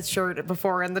Misfits shirt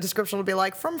before, and the description will be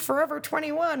like, from Forever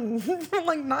 21 for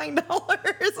like $9,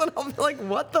 and I'll be like,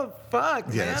 what the fuck?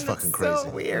 Yeah, man? it's fucking So crazy.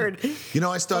 weird.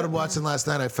 I started watching last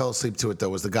night. I fell asleep to it, though,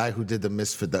 was the guy who did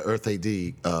the Earth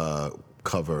AD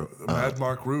cover. Mad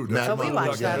Mark Rude. Mad Oh, we Mark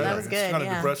watched that. That was It's good. kind of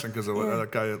Yeah. depressing because that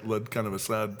guy led kind of a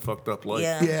sad, fucked up life.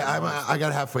 Yeah. Yeah, I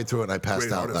got halfway through it and I passed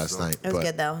Great out artist, last though. night. It was but,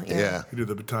 good, though, yeah. He did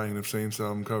the Battalion of Saints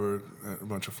album cover, a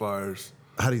bunch of flyers.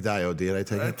 How did he die? Oh, did I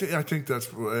take it? I think that's,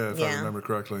 if I Yeah. remember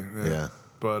correctly. Yeah.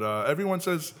 But everyone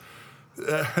says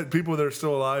people that are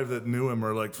still alive that knew him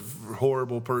are like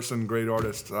horrible person, great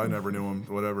artist. I never knew him,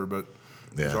 whatever, but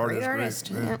his Yeah. art Great is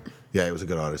artist. great. Yeah. Yeah, he was a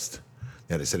good artist.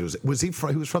 Yeah, they said he was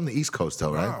he was from the East Coast,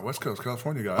 though, right? Ah, West Coast,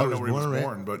 California guy. I Oh, don't know he where was he was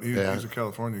born, right? born, but Yeah. he's a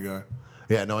California guy.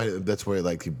 Yeah, no, that's where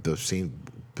like the scene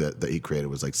that he created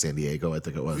was like San Diego, I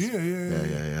think it was.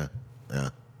 Yeah.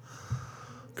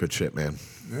 Good shit, man.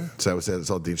 Yeah. So that was it. That's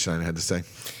all Dee Snider had to say.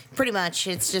 Pretty much,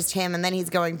 it's just him, and then he's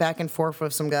going back and forth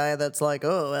with some guy that's like,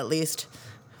 oh, at least,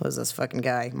 who's this fucking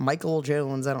guy? Michael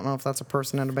Jones. I don't know if that's a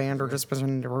person in a band or just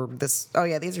person or this. Oh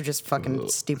yeah, these are just fucking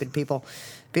stupid people,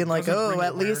 being like, Doesn't oh, bring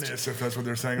at least. awareness, if that's what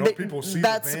they're saying. They- People see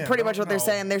that's the band. pretty much what they're No.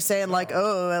 saying. They're saying like,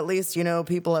 oh, at least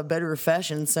people have better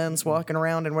fashion sense walking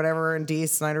around and whatever. And Dee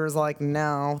Snider is like,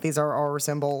 no, these are our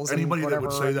symbols. Anybody and that whatever.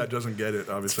 would say and that doesn't get it,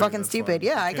 obviously. it's fucking That's stupid. fine.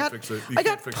 Yeah, You can't fix it. You I can't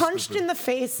got fix punched stupid. in the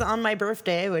face on my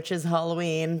birthday, which is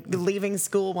Halloween, leaving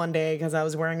school one day because I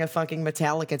was wearing a fucking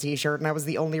Metallica t-shirt, and I was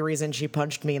the only reason she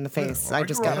punched me in the face. Well, I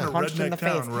just grew up got in a punched in the redneck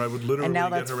town face. where I would literally and now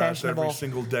get that's harassed fashionable. every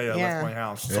single day I left my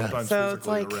house. Sometimes So it's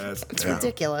physically like, harassed. it's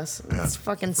ridiculous. It's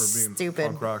fucking For being stupid.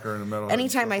 punk rocker and a metalhead and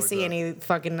Anytime I stuff see like that. any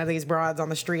fucking of these broads on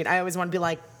the street, I always want to be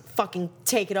like, fucking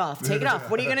take it off. Take it off.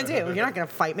 What are you going to do? You're not going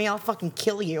to fight me. I'll fucking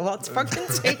kill you. I'll fucking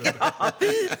take it off.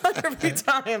 Every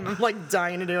time I'm like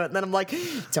dying to do it. And then I'm like,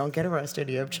 don't get arrested.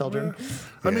 You have children.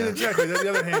 I mean, exactly. On the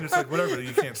other hand, it's like whatever.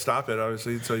 You can't stop it,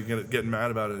 obviously. So you getting mad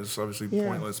about it is obviously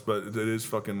pointless. But it is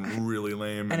fucking really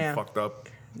lame I know. and fucked up.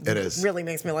 It is. Really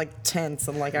makes me like tense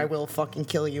and like I will fucking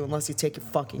kill you unless you take your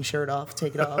fucking shirt off.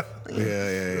 Take it off. Yeah.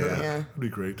 Yeah. It'd be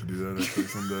great to do that actually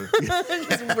someday.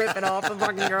 Just ripping off a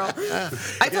fucking girl.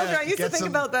 I told you I used to get think some-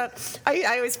 about that.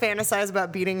 I always fantasize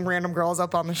about beating random girls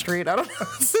up on the street. I don't know.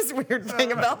 It's this weird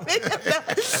thing about me.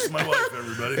 That's my wife,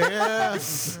 everybody. Yeah.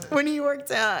 When he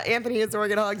worked Anthony is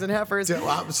Oregon Hogs and Heifers. Yeah, well,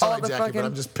 I'm all sorry, the Jackie, fucking, but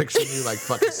I'm just picturing you like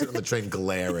fucking sitting on the train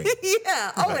glaring.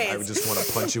 Yeah, Like, always. I would just want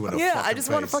to punch you in the yeah, fucking I just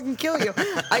want to face. fucking kill you.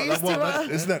 I used Well,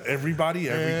 to. isn't that everybody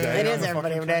every day? It on is the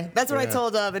everybody fucking every day. That's what I Yeah.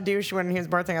 told the douche when he was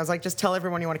birthing. I was like, just tell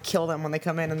everyone you want to kill them when they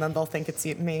come in, and then they'll think it's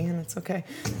me, and it's okay.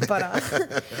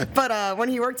 But when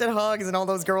he worked at Hogs and all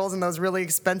those girls in those really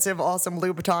expensive, awesome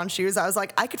Louboutin shoes, I was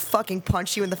like, I could fucking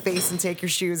punch you in the face and take your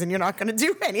shoes, and you're not gonna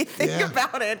do anything Yeah.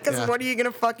 about it. Because Yeah. what are you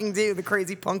gonna fucking do? The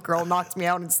crazy punk girl knocked me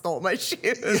out and stole my shoes.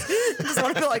 I just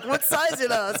want to be like, what size are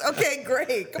those? Okay,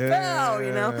 great. Kapow,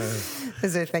 you know.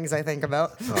 These are things I think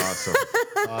about.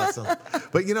 Awesome.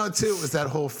 But too, it was that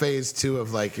whole phase too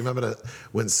of like, you remember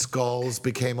when skulls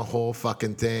became a whole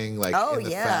fucking thing, like Oh, in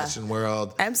the yeah. fashion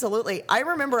world. Absolutely. I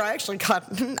remember I actually got,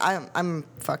 I'm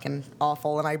fucking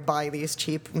awful and I buy these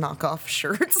cheap knockoff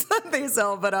shirts that they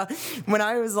sell. But when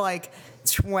I was like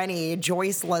 20,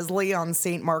 Joyce Leslie on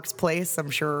St. Mark's Place, I'm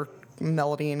sure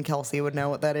Melody and Kelsey would know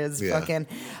what that is. Yeah. Fucking,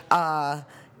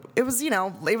 it was,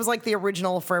 it was like the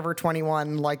original Forever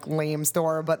 21, like, lame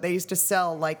store, but they used to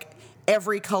sell, like,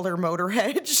 every color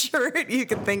Motorhead shirt you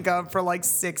could think of for like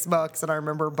 $6, and I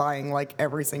remember buying like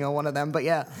every single one of them. But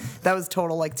yeah, that was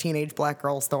total like teenage black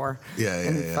girl store.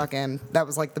 And fucking that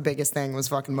was like the biggest thing was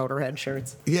fucking Motorhead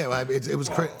shirts. Yeah, well, it was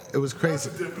crazy.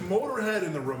 Motorhead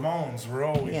and the Ramones were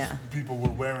always people were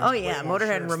wearing. Oh yeah,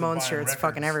 Motorhead and Ramones shirts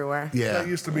fucking everywhere. Yeah, that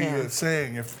used to be the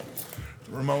saying. If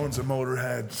Ramones and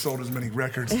Motorhead sold as many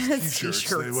records as T-shirts,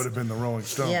 they would have been the Rolling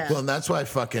Stones. Yeah. Well, and that's why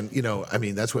fucking,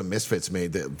 that's where Misfits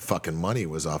made the fucking money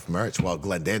was off merch, while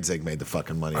Glenn Danzig made the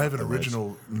fucking money. I have an the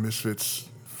original Misfits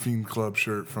Fiend Club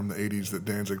shirt from the 80s that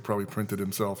Danzig probably printed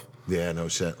himself. Yeah, no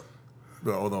shit.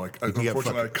 But although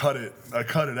unfortunately I cut it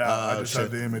out. I just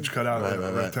had the image cut out of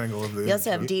the rectangle of the. You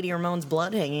also have Dee Dee Ramone's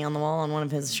blood hanging on the wall on one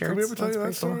of his shirts. Did we ever tell you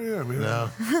that story? Yeah, we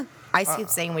have. No. I keep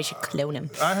saying we should clone him.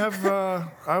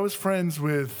 I was friends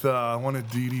with one of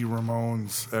Dee Dee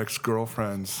Ramone's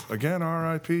ex-girlfriends. Again,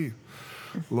 R.I.P.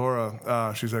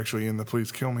 Laura. She's actually in the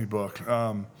Please Kill Me book.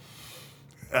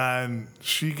 And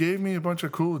she gave me a bunch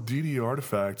of cool Dee Dee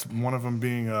artifacts. One of them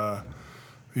being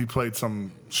he played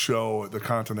some show at the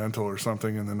Continental or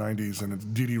something in the 90s, and it's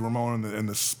Dee Dee Ramone and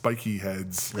the Spiky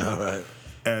Heads. All right.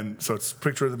 And so it's a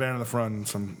picture of the band in the front and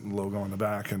some logo on the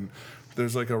back. And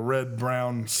there's like a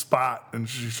red-brown spot, and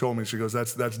she told me, she goes,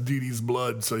 that's Dee Dee's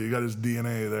blood, so you got his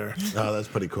DNA there. Oh, that's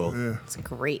pretty cool. Yeah. It's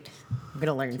great. I'm going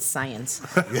to learn science.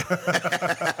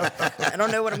 I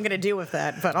don't know what I'm going to do with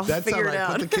that, but I'll figure it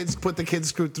out. Put the kids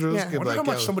screw through. Yeah. I wonder how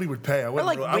much somebody would pay. I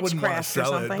wouldn't want to witchcraft or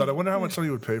sell it, something. but I wonder how much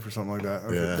somebody would pay for something like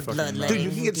that. Yeah. Dude, you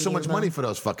can get so much money for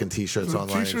those fucking T-shirts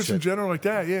online. T-shirts in general like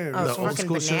that, yeah. Oh, The it's old fucking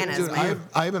school bananas, shirt. Dude, man.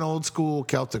 I have an old school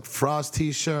Celtic Frost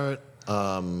T-shirt.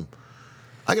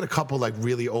 I got a couple like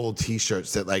really old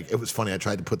T-shirts that like it was funny. I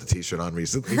tried to put the T-shirt on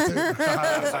recently. Sweet.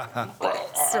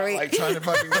 Like trying to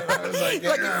fucking get it. I was like,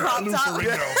 Like a crop top.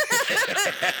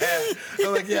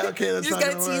 I'm like, yeah, okay, that's You just not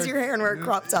gotta gonna tease work. your hair and wear a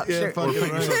crop top shirt. fucking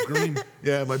right. green.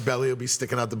 Yeah, my belly will be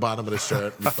sticking out the bottom of the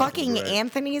shirt. Fucking Right.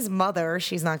 Anthony's mother,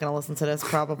 she's not gonna listen to this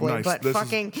probably, Nice. but This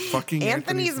is fucking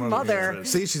Anthony's mother.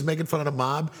 See, she's making fun of the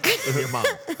mob and your mom.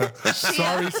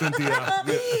 Sorry, Cynthia.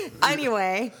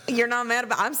 Anyway, you're not mad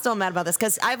about. I'm still mad about this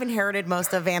because I've inherited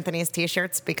most of Anthony's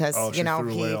T-shirts because Oh, she threw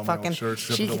away he all my old fucking shirts,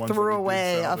 except she for the ones that threw we did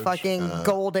away a salvage. fucking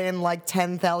golden like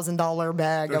 $10,000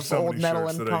 bag There's of so old many metal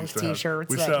shirts and that I punk used to have. T-shirts.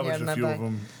 We that he had salvaged in a that few of bag.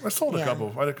 them. I sold a Yeah.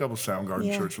 couple. I had a couple Soundgarden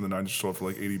Yeah. shirts from the 90s. Sold for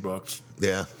like $80.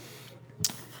 Yeah.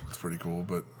 It's pretty cool,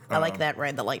 but I like that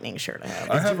Ride the Lightning shirt I have.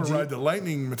 I have a Ride the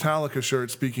Lightning Metallica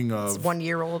shirt. Speaking of, It's 1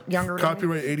 year old, younger. than me.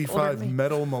 copyright Older '85 than me.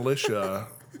 Metal Militia,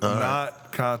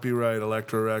 not copyright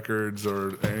Elektra Records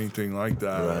or anything like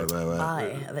that. Right. I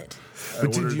have it. I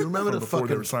But dude, do ordered you remember from the before they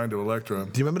fucking- were signed to Elektra?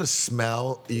 Do you remember the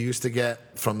smell you used to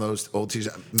get from those old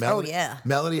T-shirts? Yeah.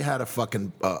 Melody had a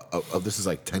fucking. This is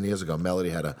like 10 years ago. Melody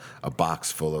had a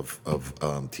box full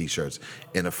of T-shirts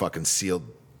in a fucking sealed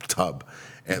tub,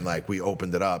 and like we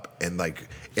opened it up, and like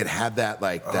it had that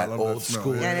like I that love that old smell.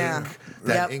 school Yeah. ink,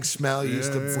 that Yep. ink smell you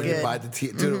used to Yeah. when you Good. buy the T.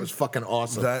 Dude, it was fucking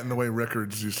awesome. That and the way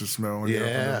records used to smell. When you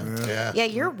yeah, opened them, yeah. Yeah,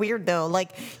 you're weird though.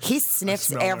 Like he sniffs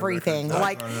smell my everything. records.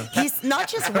 Like he's not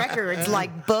just records,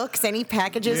 like books, any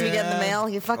packages we get in the Yeah. mail.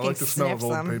 He fucking like the smell of sniffs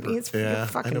old them. paper. He's Yeah, I you're know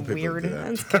fucking people who weird. do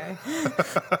that. That's okay.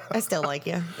 I still like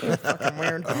you. You're fucking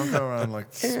weird. I don't go around like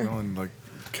smelling like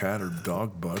cat or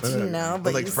dog butts. No, But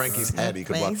but like you Frankie's head, he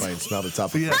could walk thanks. by and smell the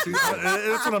top. But yeah, see,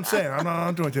 that's what I'm saying. I'm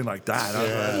not doing anything like that.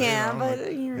 Yeah,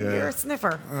 but you're a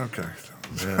sniffer. Okay.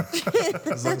 Yeah.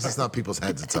 As long as it's not people's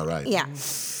heads, it's all right. Yeah.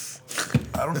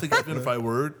 I don't think even if I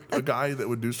were a guy that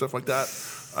would do stuff like that,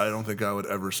 I don't think I would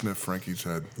ever sniff Frankie's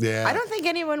head. Yeah. I don't think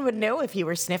anyone would know if you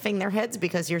were sniffing their heads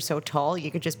because you're so tall. You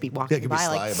could just be walking Yeah, you could be by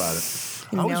sly like. about it.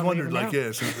 I always nobody wondered, would like, know.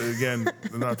 yeah, so again,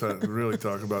 not to really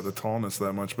talk about the tallness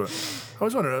that much, but I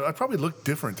always wondered, I probably look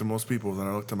different to most people than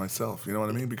I look to myself. You know what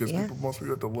I mean? Because Yeah. most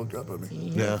people have to look up at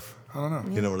me. Yeah. I don't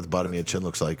know. You know what the bottom of your chin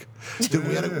looks like. Dude,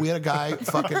 we had a guy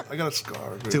fucking. I got a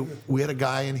scar. Dude, we had a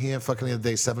guy in here fucking the other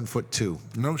day, 7'2".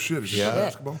 No shit. Is Yeah. yeah.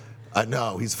 basketball?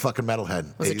 No, he's a fucking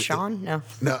metalhead. Was it Sean? No.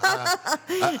 No,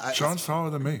 Sean's taller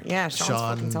than me. Yeah, Sean's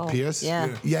fucking Sean tall. Pierce.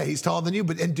 Yeah. Yeah, he's taller than you.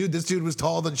 But dude, this dude was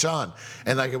taller than Sean,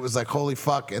 and like it was like holy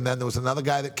fuck. And then there was another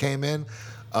guy that came in.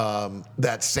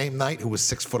 That same night, who was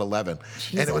 6'11",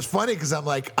 and it was funny because I'm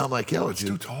like, yo, It's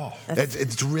dude, too tall.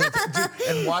 It's real, dude.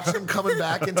 And watching him coming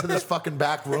back into this fucking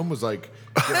back room was like,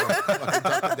 fucking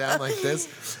ducking down like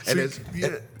this, and it's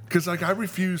Because like I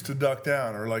refuse to duck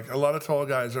down, or like a lot of tall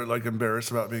guys are like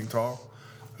embarrassed about being tall.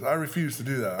 I refuse to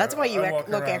do that. That's why you I walk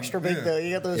look around- extra big, yeah. though.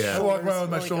 You got those Yeah. I shoulders. walk around with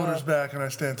my really going shoulders up. back and I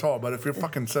stand tall. But if you're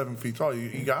fucking 7 feet tall,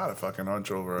 you gotta fucking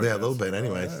hunch over. I Yeah, a guess. little bit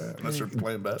anyway. Yeah, unless you're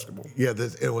playing basketball. Yeah,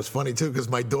 it was funny too because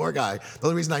my door guy. The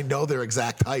only reason I know their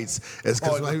exact heights is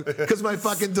because my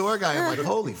fucking door guy. I'm like,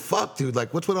 holy fuck, dude!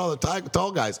 Like, what's with all the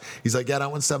tall guys? He's like, yeah,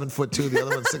 that one's 7'2", the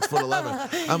other one's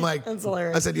 6'11". I'm like, That's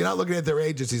hilarious. I said, you're not looking at their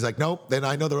ages. He's like, nope. Then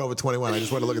I know they're over 21. I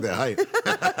just want to look at their height.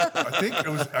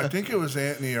 I think it was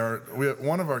Anthony.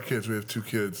 One of our kids. We have 2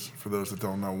 kids. For those that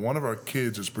don't know, one of our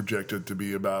kids is projected to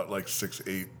be about like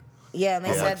 6'8". Yeah, and they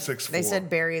like said 6'4". they said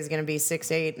Barry is going to be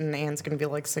 6'8" and Ann's going to be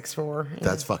like 6'4". Yeah.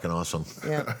 That's fucking awesome.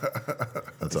 Yeah.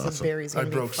 That's They said awesome. Barry's I going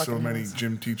to be broke so fucking many nice.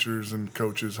 gym teachers and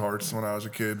coaches' hearts when I was a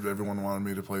kid. Everyone wanted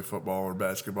me to play football or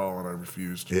basketball, and I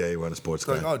refused. Yeah, you run a sports It's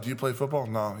like, guy. oh, do you play football?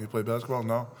 No. You play basketball?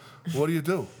 No. What do you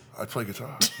do? I play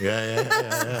guitar.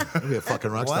 Yeah. You'd be a fucking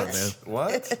rock star, man.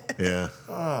 What? Yeah.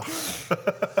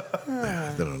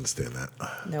 They don't understand that.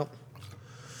 Nope.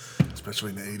 Especially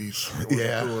in the 80s. It wasn't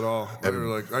Yeah. cool at all. They were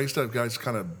like, I used to have guys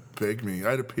kind of beg me.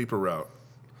 I had a paper route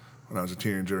when I was a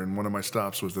teenager, and one of my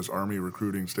stops was this Army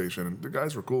recruiting station. And the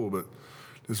guys were cool, but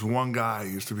this one guy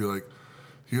used to be like,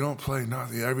 you don't play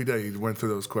nothing. Every day he went through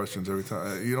those questions every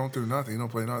time. You don't do nothing. You don't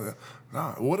play nothing.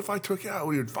 Nah. What if I took you out?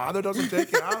 Well, your father doesn't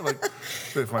take you out? Like,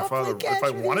 if my I'll play father, catch if I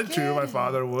with you wanted to, my again.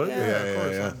 father would. Yeah, of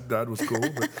course. yeah. Dad was cool.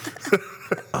 But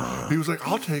he was like,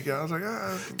 I'll take you out. I was like,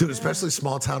 ah. Dude, especially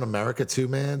small town America too,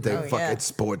 man. They Oh, fuck yeah. it's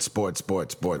sports.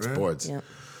 Yep.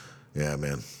 Yeah,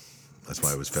 man. That's why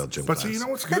I always failed gym But class. see, you know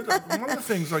what's good? One of the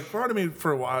things, like, part of me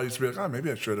for a while used to be like, oh, maybe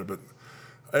I should have. But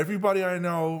everybody I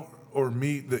know or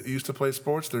meet that used to play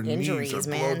sports, their Injuries, knees are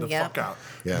man, blown the yep. fuck out.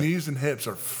 Yeah. Knees and hips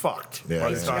are fucked. Yeah, by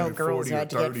yeah. the I time know you're girls 40 who or had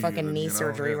to 30 get fucking even, knee you know?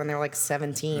 surgery Yeah. when they were like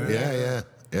 17. Yeah.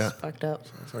 Fucked up.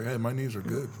 It's like, hey, my knees are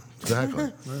good.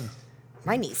 Exactly.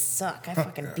 My knees suck. I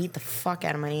fucking beat the fuck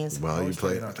out of my knees. Well, you always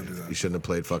tell you played. not to do that. You shouldn't have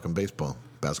played fucking baseball,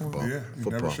 basketball, Yeah, you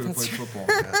football. never should have played football.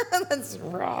 That's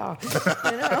raw.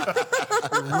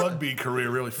 Your rugby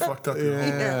career really fucked up your whole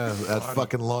Yeah, that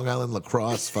fucking Long Island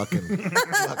lacrosse fucking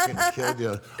killed you.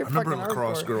 I remember fucking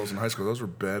lacrosse hardcore. girls in high school. Those were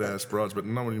badass broads, but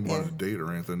no one even wanted to date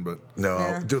or anything. But No,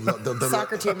 Yeah. dude, the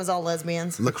Soccer team is all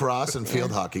lesbians. lacrosse and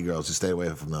field hockey girls, you stay away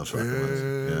from those fucking ones.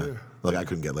 Yeah. Look, I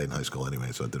couldn't get laid in high school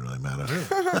anyway, so it didn't really matter.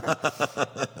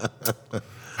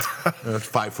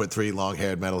 5'3",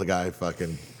 long-haired metal guy,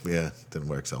 fucking didn't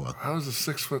work so well. I was a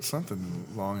 6 foot something,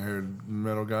 long-haired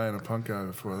metal guy and a punk guy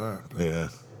before that. Yeah.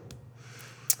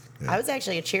 I was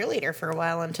actually a cheerleader for a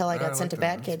while until I got sent to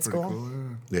bad kid school. Cool,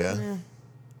 yeah. Yeah.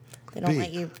 They don't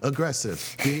let you.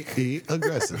 Aggressive. Be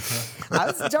aggressive. I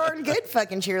was darn good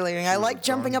fucking cheerleading. I like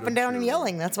jumping up and down and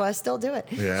yelling. That's why I still do it.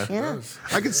 Yeah.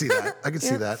 I can see that. I can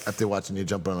see Yeah. that after watching you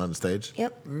jumping on the stage.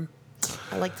 Yep.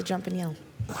 I like to jump and yell.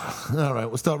 All right,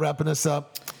 we'll start wrapping this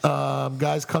up.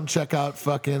 Guys, come check out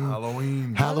fucking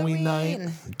Halloween. Halloween Halloween. night.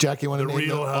 Jackie, want to The name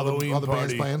real all the Halloween bands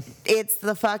party. playing? It's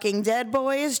the fucking Dead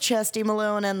Boys, Chesty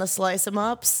Malone and the Slice 'em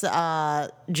Ups,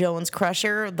 Jones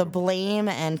Crusher, The Blame,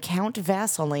 and Count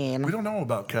Vaseline. We don't know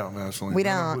about Count Vaseline. We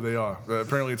know don't. who they are.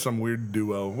 Apparently, it's some weird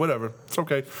duo. Whatever. It's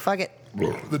okay. Fuck it.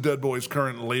 The Dead Boys'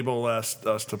 current label asked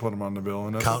us to put them on the bill,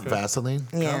 and that's Count okay. Vaseline?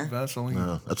 Yeah. Count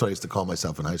Vaseline. That's what I used to call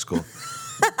myself in high school.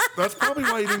 That's probably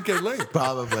why you didn't get laid.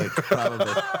 Probably. I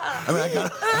mean, I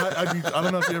got. I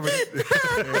don't know if you ever.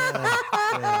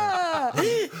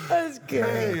 That's good.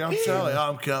 Hey, I'm Sally.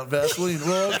 I'm Count Vaseline.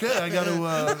 Well, okay, I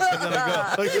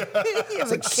gotta go. He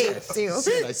has a cape, too.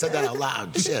 Shit, I said that out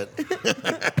loud. Shit.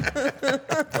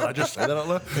 I just said that out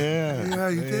loud. Yeah,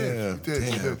 you did. Yeah. You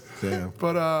did. You did. Damn.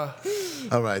 But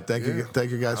All right. Thank you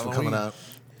guys for coming Halloween. out.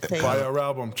 buy our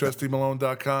album,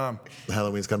 ChestyMalone.com.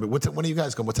 Halloween's gonna be. When are you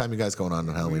guys going? What time are you guys going on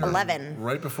Halloween? 11.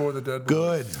 Right before the Dead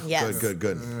Boys. Good. Yes.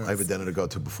 Good. I have a dinner to go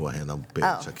to beforehand. I'll be able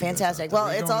Oh, to check you guys fantastic. out. Well,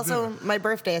 Where you it's going to also dinner? my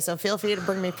birthday, so feel free to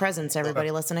bring me presents, everybody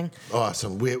listening.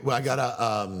 Awesome. I gotta.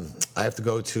 I have to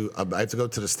go to. I have to go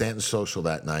to the Stanton Social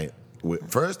that night.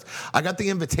 First, I got the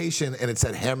invitation and it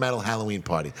said hair metal Halloween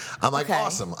party. I'm like, Okay.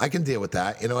 awesome. I can deal with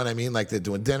that. You know what I mean? Like they're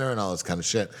doing dinner and all this kind of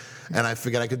shit. And I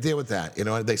figured I could deal with that. You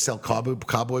know, they sell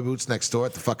cowboy boots next door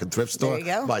at the fucking thrift store. There you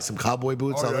go. Buy some cowboy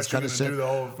boots, Oh, all you're this kind of actually shit.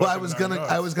 gonna do the whole Well, I fucking was nine gonna,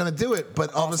 yards. I was gonna do it,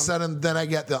 but all of a sudden, then I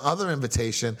get the other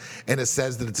invitation and it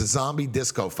says that it's a zombie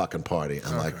disco fucking party.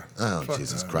 I'm like, oh Fuck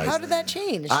Jesus that. Christ. How did that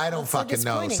change? I don't That's so fucking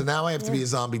know. So disappointing. now I have to be a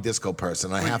zombie disco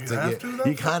person. I have you to. have to, though?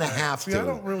 You kind of have See, to. I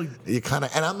don't really- You kind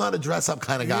of, and I'm not a dress up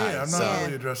kind of guy. Yeah, I'm not so.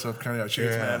 really a dress up kind of guy. She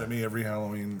gets Yeah. mad at me every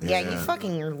Halloween. Yeah, you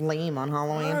fucking are lame on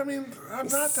Halloween. I mean, I'm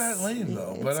not that lame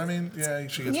though. But I mean, yeah,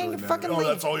 she gets Yeah, really you're mad. fucking Oh, lame.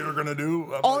 that's all you're gonna do?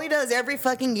 I'm All like, he does every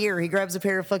fucking year, he grabs a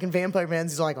pair of fucking vampire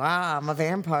bands. He's like, "Wow, I'm a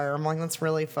vampire." I'm like, "That's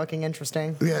really fucking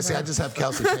interesting." Yeah, see, I just have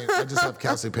Kelsey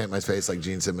paint my face like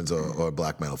Gene Simmons or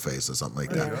Black Metal face or something like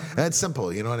that. And it's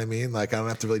simple, you know what I mean? Like I don't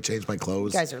have to really change my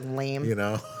clothes. You guys are lame. You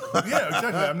know? yeah,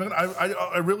 exactly.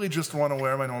 I really just want to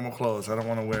wear my normal clothes. I don't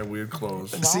want to wear weird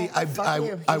clothes. See, fuck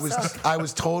you. I You was suck. I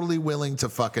was totally willing to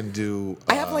fucking do.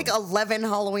 I have like 11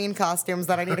 Halloween costumes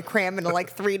that I need to cram into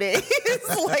like 3 days,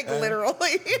 like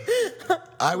literally.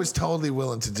 I was totally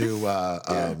willing to do.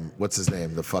 What's his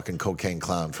name? The fucking cocaine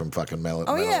clown from fucking Metal.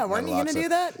 Oh, yeah, weren't you gonna do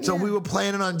that? So Yeah. we were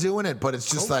planning on doing it, but it's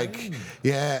just like,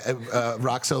 yeah,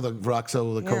 Roxo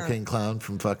the cocaine clown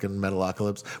from fucking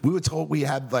Metalocalypse. We were told we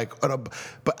had like,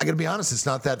 but I gotta be honest, it's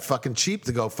not that fucking cheap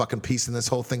to go fucking piecing this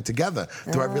whole thing together.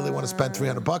 Do I really want to spend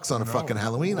 $300 on a fucking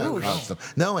Halloween costume?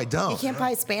 No, I don't. You can't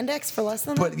buy spandex for less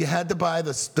than But that? you had to buy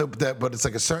but it's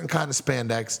like a certain kind of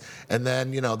spandex, and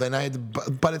then then I had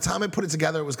to, by the time I put it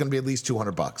together, it was going to be at least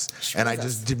 $200, and I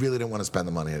just really didn't want to spend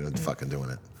the money on fucking doing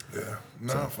it. Yeah.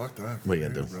 No, fuck that. What you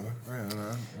gonna do? Brother. Yeah, no,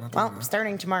 not Well, doing that.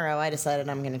 starting tomorrow, I decided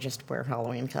I'm going to just wear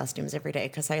Halloween costumes every day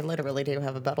because I literally do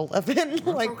have about 11,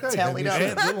 like, Okay. tallied up.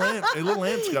 Little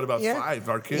Ant's got about Yeah. 5.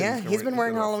 Our kids. Yeah, he's been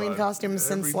wearing about Halloween 5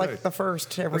 costumes every since day. like the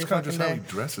first every That's kind fucking of just how day.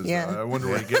 he dresses. Yeah. I wonder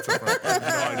where he gets it from. I have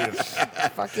no idea.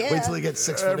 Fuck yeah. Wait till he gets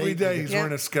 6'8". Every day he's Yeah.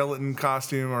 wearing a skeleton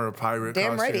costume or a pirate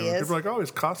Damn costume. right he is. People are like, oh,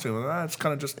 his costume. That's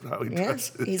kind of just how he Yeah,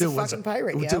 dresses. he's a fucking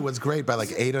pirate, yeah. Dude, what's great, by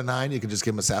like 8 or 9, you can just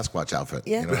give him a Sasquatch outfit.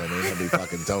 Yeah. You know what I mean? He'll be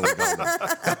fucking totally golden.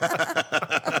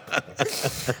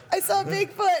 I saw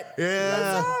Bigfoot. Yeah.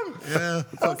 I saw him. Yeah.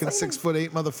 Fucking 6'8"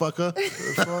 motherfucker.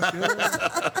 Fuck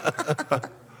yeah.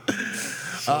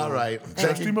 All right.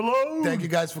 Dusty Malone. Thank you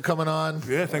guys for coming on.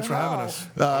 Yeah, thanks for having us.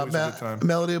 Always a good time.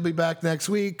 Melody will be back next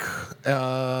week.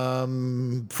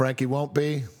 Frankie won't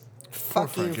be.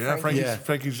 Fuck you, Frankie. Yeah, Frankie. Yeah.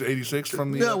 Frankie's 86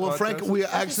 from the No, well, podcast. Frank,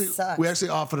 sucks. we actually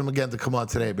offered him again to come on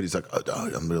today, but he's like,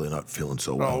 oh, I'm really not feeling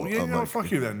so well. Oh, yeah, I'm like,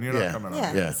 fuck you then. You're Yeah. not coming Yeah,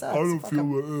 on. Yeah. it sucks. I don't Fuck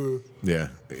him. feel yeah,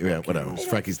 whatever. don't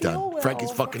Frankie's feel done. well.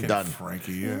 Frankie's fucking done.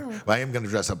 Frankie, yeah. Well, I am going to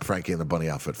dress up Frankie in the bunny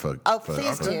outfit for. Oh, for,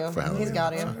 please for, do. for Halloween. He's got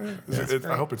to.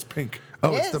 I hope it's pink.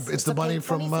 Oh, It it's is. the a bunny pink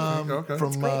from bunny suit. Okay. from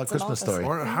It's great. It's an Christmas office. Story.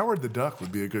 Or Howard the Duck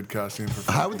would be a good costume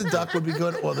for Howard the Duck would be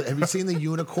good. Or have you seen the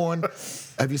unicorn?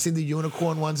 Have you seen the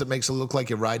unicorn ones that makes it look like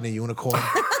you're riding a unicorn?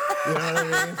 You know what I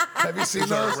mean? Have you seen Is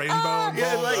there a those? rainbow Yeah,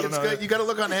 involved? like I don't it's know. good. You got to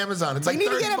look on Amazon. It's like You need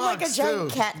to $30 get him like a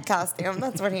giant too. cat costume.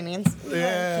 That's what he needs.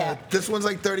 Yeah, Cat. this one's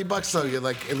like $30 though. You're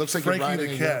like, it looks like Frankie you're the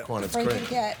riding a cat. unicorn. It's Frankie great.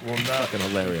 cat. Well, not Fucking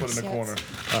hilarious. Put in the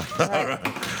Yes. corner.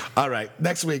 All right,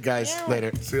 next week, guys. Yeah.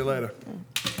 Later. See you later.